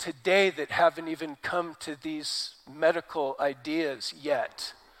cultures today that haven't even come to these medical ideas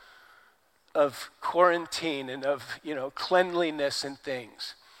yet of quarantine and of, cleanliness and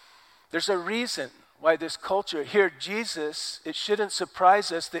things. There's a reason why this culture, here Jesus, it shouldn't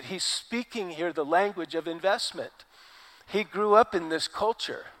surprise us that he's speaking here the language of investment. He grew up in this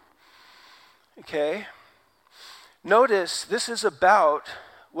culture. Okay? Notice this is about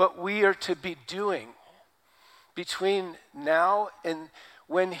what we are to be doing between now and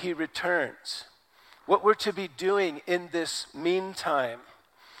when he returns. What we're to be doing in this meantime.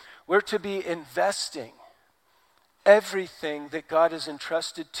 We're to be investing everything that God has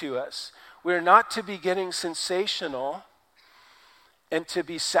entrusted to us. We're not to be getting sensational and to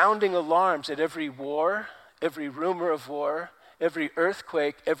be sounding alarms at every war, every rumor of war, every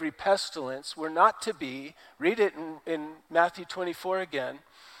earthquake, every pestilence. We're not to be, read it in Matthew 24 again.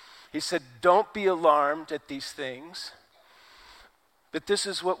 He said, don't be alarmed at these things. But this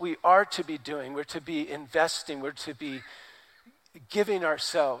is what we are to be doing. We're to be investing. We're to be giving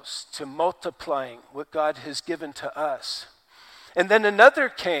ourselves to multiplying what God has given to us. And then another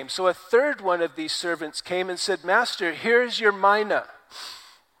came. So a third one of these servants came and said, Master, here's your mina.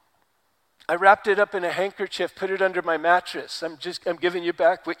 I wrapped it up in a handkerchief, put it under my mattress. I'm giving you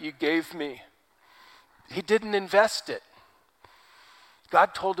back what you gave me. He didn't invest it.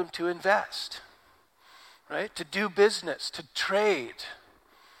 God told him to invest, right? To do business, to trade,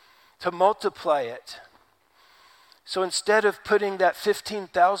 to multiply it. So instead of putting that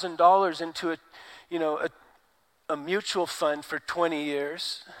 $15,000 into a mutual fund for 20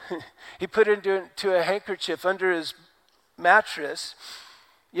 years, he put it into a handkerchief under his mattress.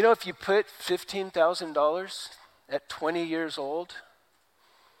 You know, if you put $15,000 at 20 years old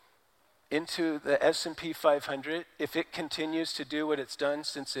into the S&P 500, if it continues to do what it's done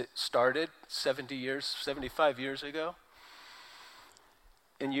since it started 75 years ago,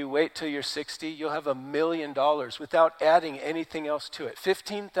 and you wait till you're 60, you'll have $1 million without adding anything else to it.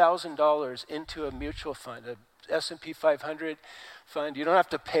 $15,000 into a mutual fund, a S&P 500 fund. You don't have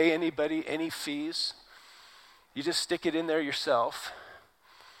to pay anybody any fees. You just stick it in there yourself,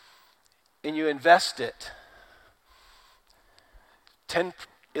 and you invest it.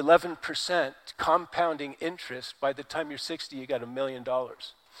 11% compounding interest. By the time you're 60, you got $1 million.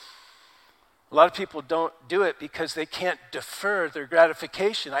 A lot of people don't do it because they can't defer their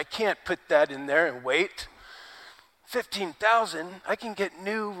gratification. I can't put that in there and wait. $15,000, I can get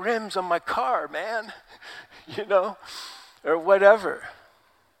new rims on my car, man. Or whatever.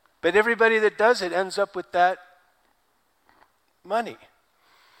 But everybody that does it ends up with that money.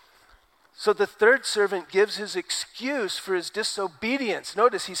 So the third servant gives his excuse for his disobedience.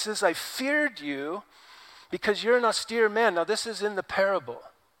 Notice he says, I feared you because you're an austere man. Now this is in the parable.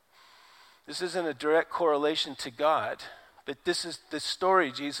 This isn't a direct correlation to God, but this is the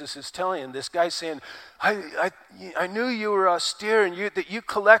story Jesus is telling. And this guy's saying, I knew you were austere and that you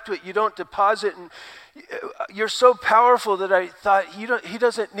collect what you don't deposit, and you're so powerful that I thought he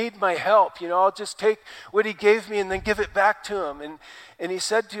doesn't need my help. I'll just take what he gave me and then give it back to him. And he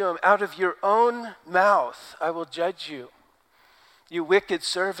said to him, out of your own mouth I will judge you, you wicked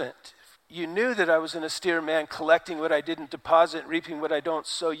servant. You knew that I was an austere man, collecting what I didn't deposit, reaping what I don't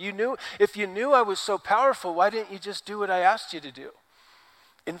sow. If you knew I was so powerful, why didn't you just do what I asked you to do?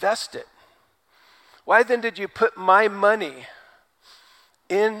 Invest it. Why then did you put my money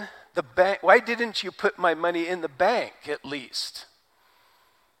in the bank? Why didn't you put my money in the bank at least?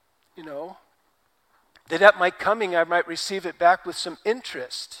 That at my coming I might receive it back with some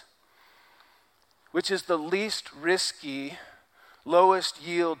interest, which is the least risky, lowest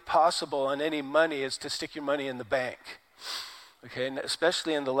yield possible on any money, is to stick your money in the bank. Okay, and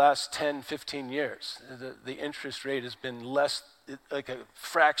especially in the last 10, 15 years, the interest rate has been less, like a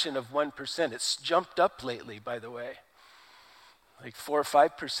fraction of 1%. It's jumped up lately, by the way. Like 4 or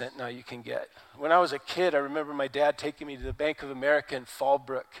 5% now you can get. When I was a kid, I remember my dad taking me to the Bank of America in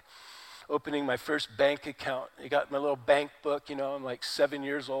Fallbrook, opening my first bank account. I got my little bank book, I'm like 7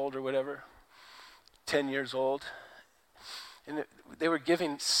 years old or whatever, 10 years old. And they were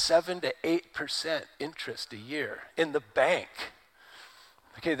giving 7 to 8% interest a year in the bank.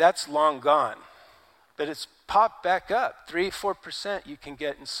 Okay, that's long gone. But it's popped back up. 3-4% you can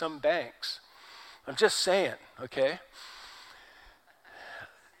get in some banks. I'm just saying, okay?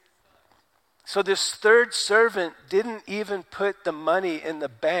 So this third servant didn't even put the money in the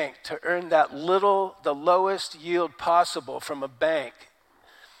bank to earn the lowest yield possible from a bank.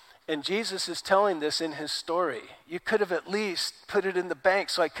 And Jesus is telling this in his story. You could have at least put it in the bank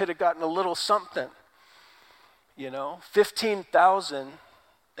so I could have gotten a little something. 15,000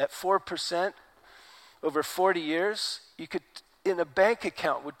 at 4% over 40 years, you could, in a bank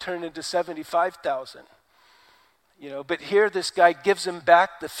account, would turn into 75,000. But here this guy gives him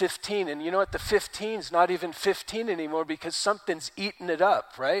back the 15. And you know what? The 15 is not even 15 anymore because something's eaten it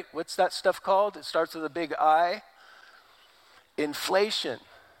up, right? What's that stuff called? It starts with a big I. Inflation.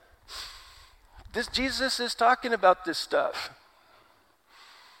 Jesus is talking about this stuff.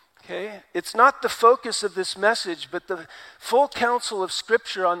 Okay? It's not the focus of this message, but the full counsel of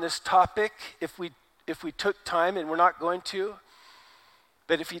Scripture on this topic, if we took time, and we're not going to,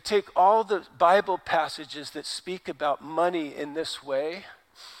 but if you take all the Bible passages that speak about money in this way,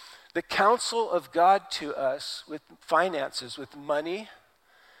 the counsel of God to us with finances, with money,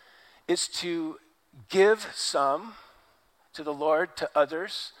 is to give some to the Lord, to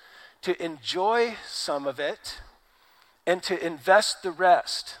others, to enjoy some of it, and to invest the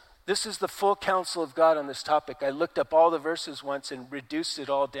rest. This is the full counsel of God on this topic. I looked up all the verses once and reduced it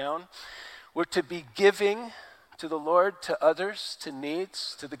all down. We're to be giving to the Lord, to others, to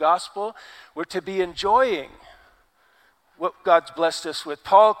needs, to the gospel. We're to be enjoying what God's blessed us with.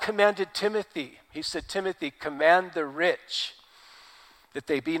 Paul commanded Timothy. He said, Timothy, command the rich that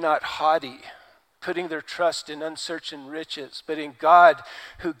they be not haughty, putting their trust in uncertain riches, but in God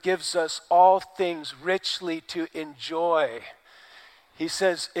who gives us all things richly to enjoy. He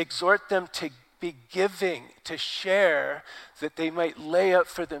says, exhort them to be giving, to share, that they might lay up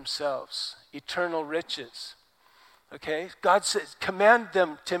for themselves eternal riches. Okay? God says, command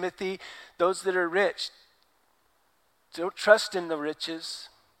them, Timothy, those that are rich. Don't trust in the riches,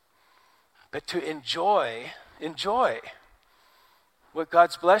 but to enjoy what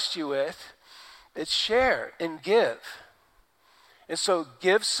God's blessed you with. It's share and give. And so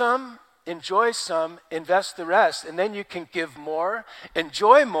give some, enjoy some, invest the rest, and then you can give more,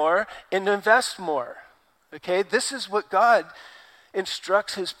 enjoy more, and invest more. Okay? This is what God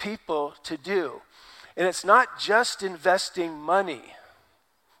instructs his people to do. And it's not just investing money.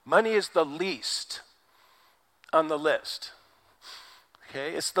 Money is the least on the list.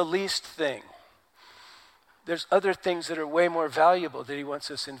 Okay? It's the least thing. There's other things that are way more valuable that he wants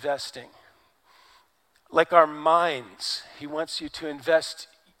us investing. Like our minds. He wants you to invest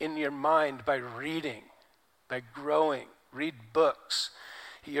in your mind by reading, by growing. Read books.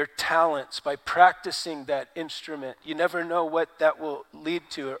 Your talents, by practicing that instrument. You never know what that will lead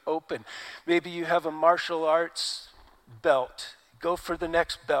to or open. Maybe you have a martial arts belt. Go for the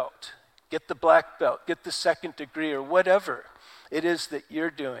next belt. Get the black belt. Get the second degree, or whatever it is that you're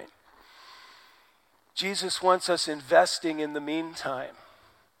doing. Jesus wants us investing in the meantime.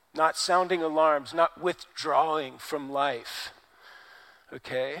 Not sounding alarms, not withdrawing from life.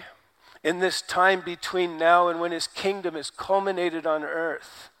 Okay? In this time between now and when his kingdom is culminated on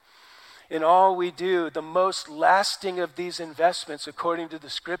earth, in all we do, the most lasting of these investments, according to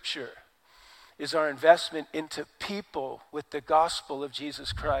the scripture, is our investment into people with the gospel of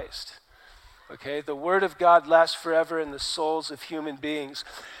Jesus Christ. Okay? The word of God lasts forever in the souls of human beings.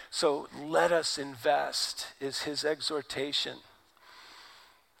 So let us invest, is his exhortation.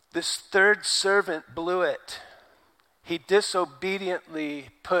 This third servant blew it. He disobediently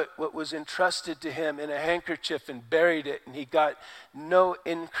put what was entrusted to him in a handkerchief and buried it, and he got no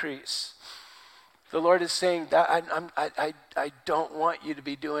increase. The Lord is saying that I don't want you to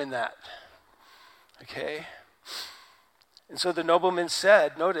be doing that. Okay? And so the nobleman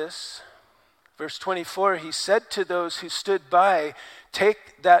said, notice, verse 24, he said to those who stood by,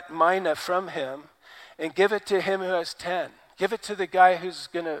 take that mina from him and give it to him who has 10. Give it to the guy who's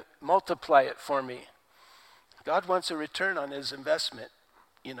going to multiply it for me. God wants a return on his investment,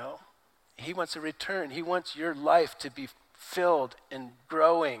 you know. He wants a return. He wants your life to be filled and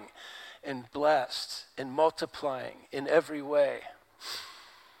growing and blessed and multiplying in every way.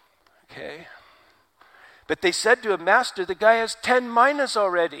 Okay? But they said to him, Master, the guy has 10 minas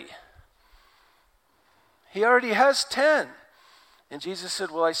already. He already has 10. And Jesus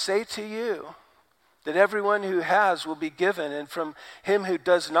said, well, I say to you that everyone who has will be given, and from him who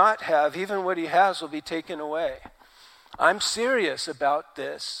does not have, even what he has will be taken away. I'm serious about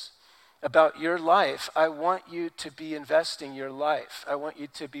this, about your life. I want you to be investing your life. I want you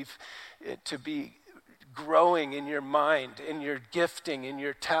to be growing in your mind, in your gifting, in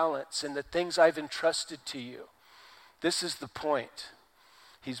your talents, in the things I've entrusted to you. This is the point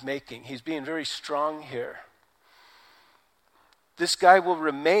he's making. He's being very strong here. This guy will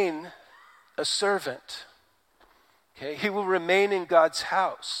remain a servant. Okay? He will remain in God's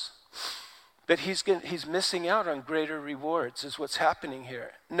house. But he's missing out on greater rewards is what's happening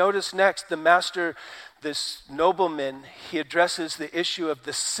here. Notice next, the master, this nobleman, he addresses the issue of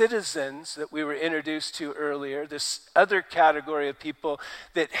the citizens that we were introduced to earlier, this other category of people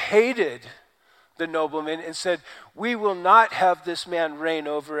that hated the nobleman and said, we will not have this man reign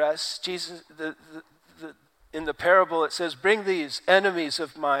over us. Jesus, in the parable, it says, bring these enemies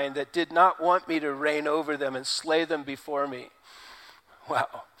of mine that did not want me to reign over them and slay them before me.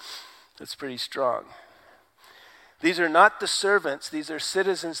 Wow, that's pretty strong. These are not the servants. These are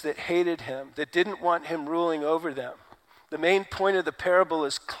citizens that hated him, that didn't want him ruling over them. The main point of the parable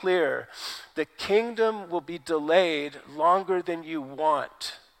is clear. The kingdom will be delayed longer than you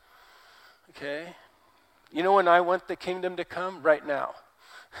want. Okay? You know when I want the kingdom to come? Right now.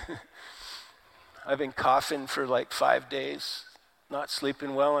 I've been coughing for like 5 days, not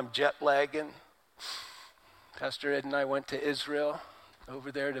sleeping well. I'm jet lagging. Pastor Ed and I went to Israel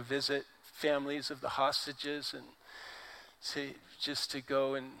over there to visit families of the hostages and just to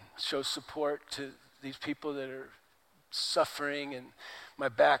go and show support to these people that are suffering and my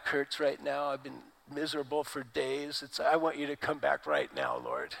back hurts right now. I've been miserable for days. I want you to come back right now,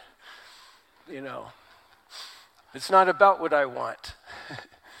 Lord. You know, it's not about what I want.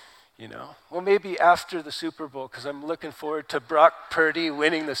 You know, well, maybe after the Super Bowl, because I'm looking forward to Brock Purdy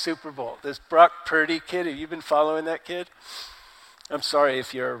winning the Super Bowl. This Brock Purdy kid, have you been following that kid? I'm sorry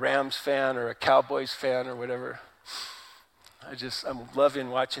if you're a Rams fan or a Cowboys fan or whatever. I'm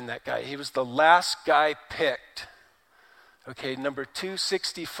loving watching that guy. He was the last guy picked. Okay, number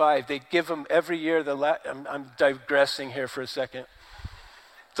 265. They give him every year. I'm digressing here for a second.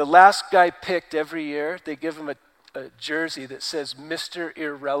 The last guy picked every year, they give him a jersey that says Mr.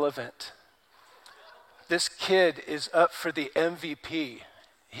 Irrelevant. This kid is up for the MVP.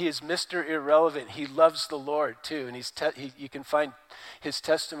 He is Mr. Irrelevant. He loves the Lord too, and you can find his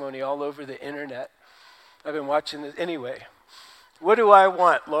testimony all over the internet. I've been watching this anyway. What do I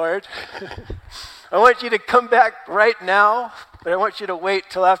want, Lord? I want you to come back right now, but I want you to wait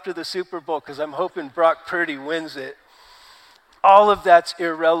till after the Super Bowl because I'm hoping Brock Purdy wins it. All of that's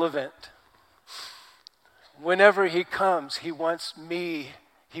irrelevant. Whenever he comes, he wants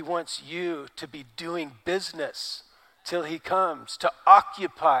you to be doing business till he comes, to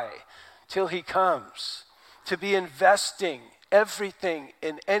occupy till he comes, to be investing everything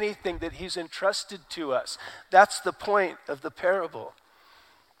in anything that he's entrusted to us. That's the point of the parable.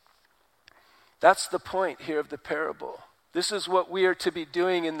 That's the point here of the parable. This is what we are to be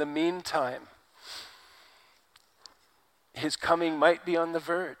doing in the meantime. His coming might be on the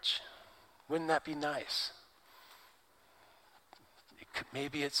verge. Wouldn't that be nice?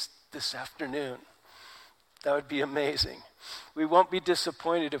 Maybe it's this afternoon. That would be amazing. We won't be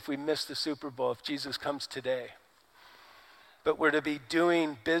disappointed if we miss the Super Bowl if Jesus comes today. But we're to be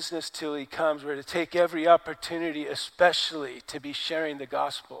doing business till he comes. We're to take every opportunity, especially to be sharing the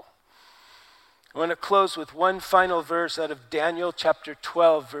gospel. I want to close with one final verse out of Daniel chapter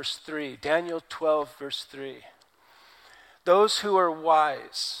 12, verse 3. Daniel 12, verse 3. Those who are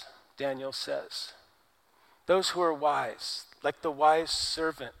wise, Daniel says, those who are wise, like the wise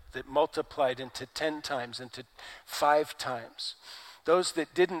servant that multiplied into 10 times, into 5 times. Those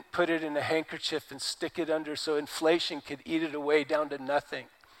that didn't put it in a handkerchief and stick it under so inflation could eat it away down to nothing.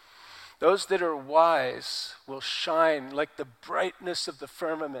 Those that are wise will shine like the brightness of the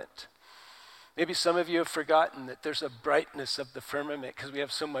firmament. Maybe some of you have forgotten that there's a brightness of the firmament because we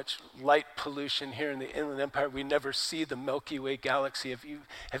have so much light pollution here in the Inland Empire. We never see the Milky Way galaxy. Have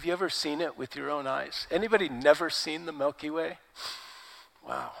you ever seen it with your own eyes? Anybody never seen the Milky Way?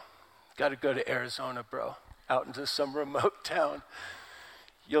 Wow. Got to go to Arizona, bro. Out into some remote town.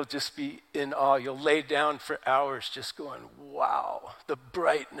 You'll just be in awe. You'll lay down for hours just going, wow, the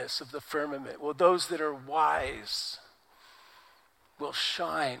brightness of the firmament. Well, those that are wise will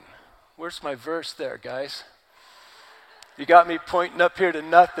shine. Where's my verse there, guys? You got me pointing up here to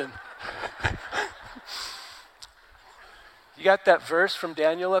nothing. You got that verse from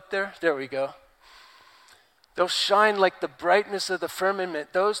Daniel up there? There we go. They'll shine like the brightness of the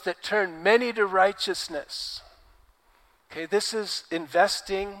firmament, those that turn many to righteousness. Okay, this is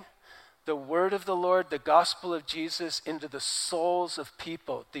investing the word of the Lord, the gospel of Jesus, into the souls of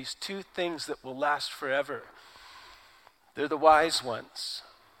people. These two things that will last forever. They're the wise ones.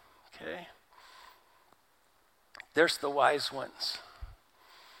 Okay? There's the wise ones.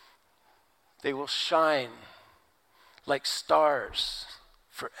 They will shine like stars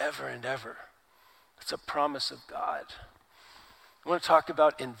forever and ever. It's a promise of God. I want to talk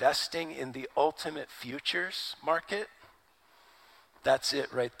about investing in the ultimate futures market. That's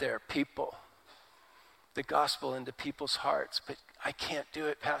it right there, people. The gospel into people's hearts. But I can't do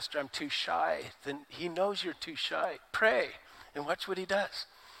it, Pastor, I'm too shy. Then he knows you're too shy. Pray and watch what he does.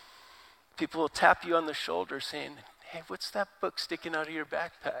 People will tap you on the shoulder saying, hey, what's that book sticking out of your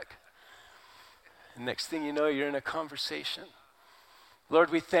backpack? And next thing you know, you're in a conversation. Lord,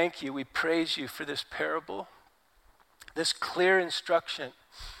 we thank you. We praise you for this parable, this clear instruction.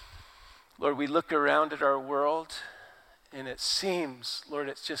 Lord, we look around at our world and it seems, Lord,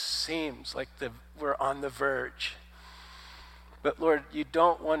 it just seems like we're on the verge. But Lord, you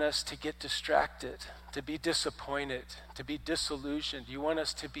don't want us to get distracted, to be disappointed, to be disillusioned. You want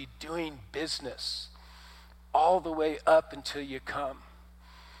us to be doing business all the way up until you come.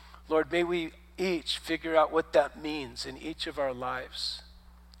 Lord, may we each figure out what that means in each of our lives.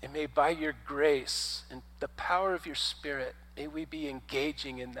 And may by your grace and the power of your Spirit, may we be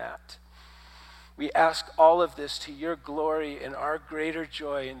engaging in that. We ask all of this to your glory and our greater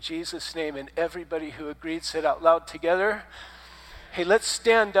joy. In Jesus' name, and everybody who agreed said out loud together, hey, let's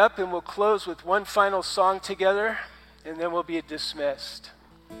stand up and we'll close with one final song together, and then we'll be dismissed.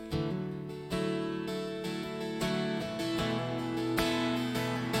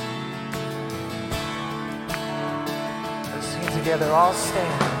 together, all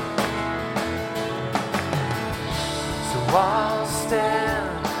stand. So I'll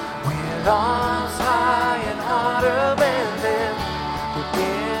stand with arms high and heart abandoned,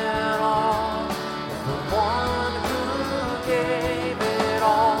 within all of the one who gave it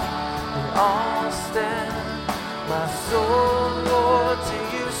all. And I'll stand, my soul, Lord, to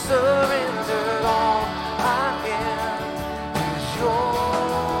you surrendered. All I am is yours.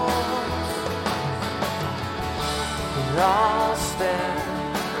 And I'll stand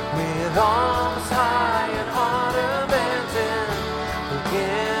with arms high and heart abandoned,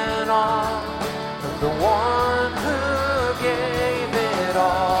 in all of the one who gave it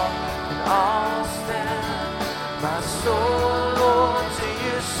all. And I'll stand, my soul, Lord, to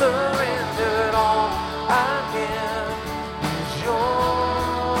you surrendered. All I am is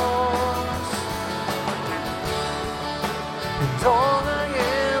yours, and all I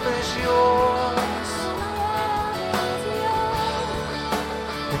am is yours,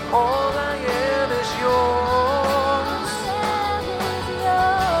 and all I am is yours,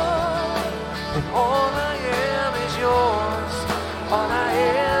 and all I am is yours, all I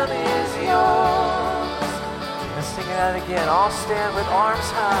am is yours. Let's sing it out again. I'll stand with arms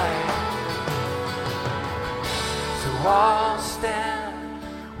high. So I'll stand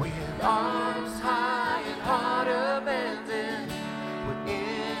with arms high and heart abandoned,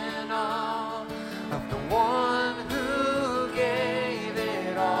 within all of the one who gave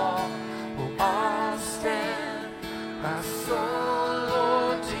it all. Oh, I'll stand, my soul,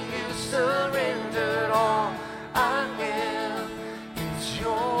 Lord, to you surrendered. All I am is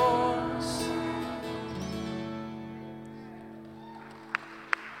yours.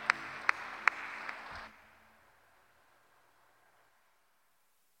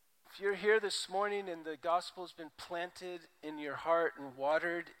 If you're here this morning and the gospel's been planted in your heart and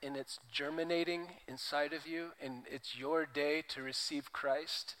watered and it's germinating inside of you and it's your day to receive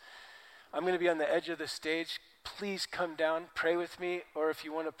Christ, I'm going to be on the edge of the stage. Please come down, pray with me, or if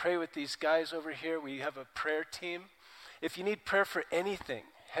you want to pray with these guys over here, we have a prayer team. If you need prayer for anything,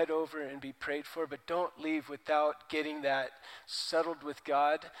 head over and be prayed for, but don't leave without getting that settled with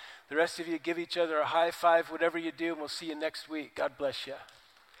God. The rest of you give each other a high five, whatever you do, and we'll see you next week. God bless you.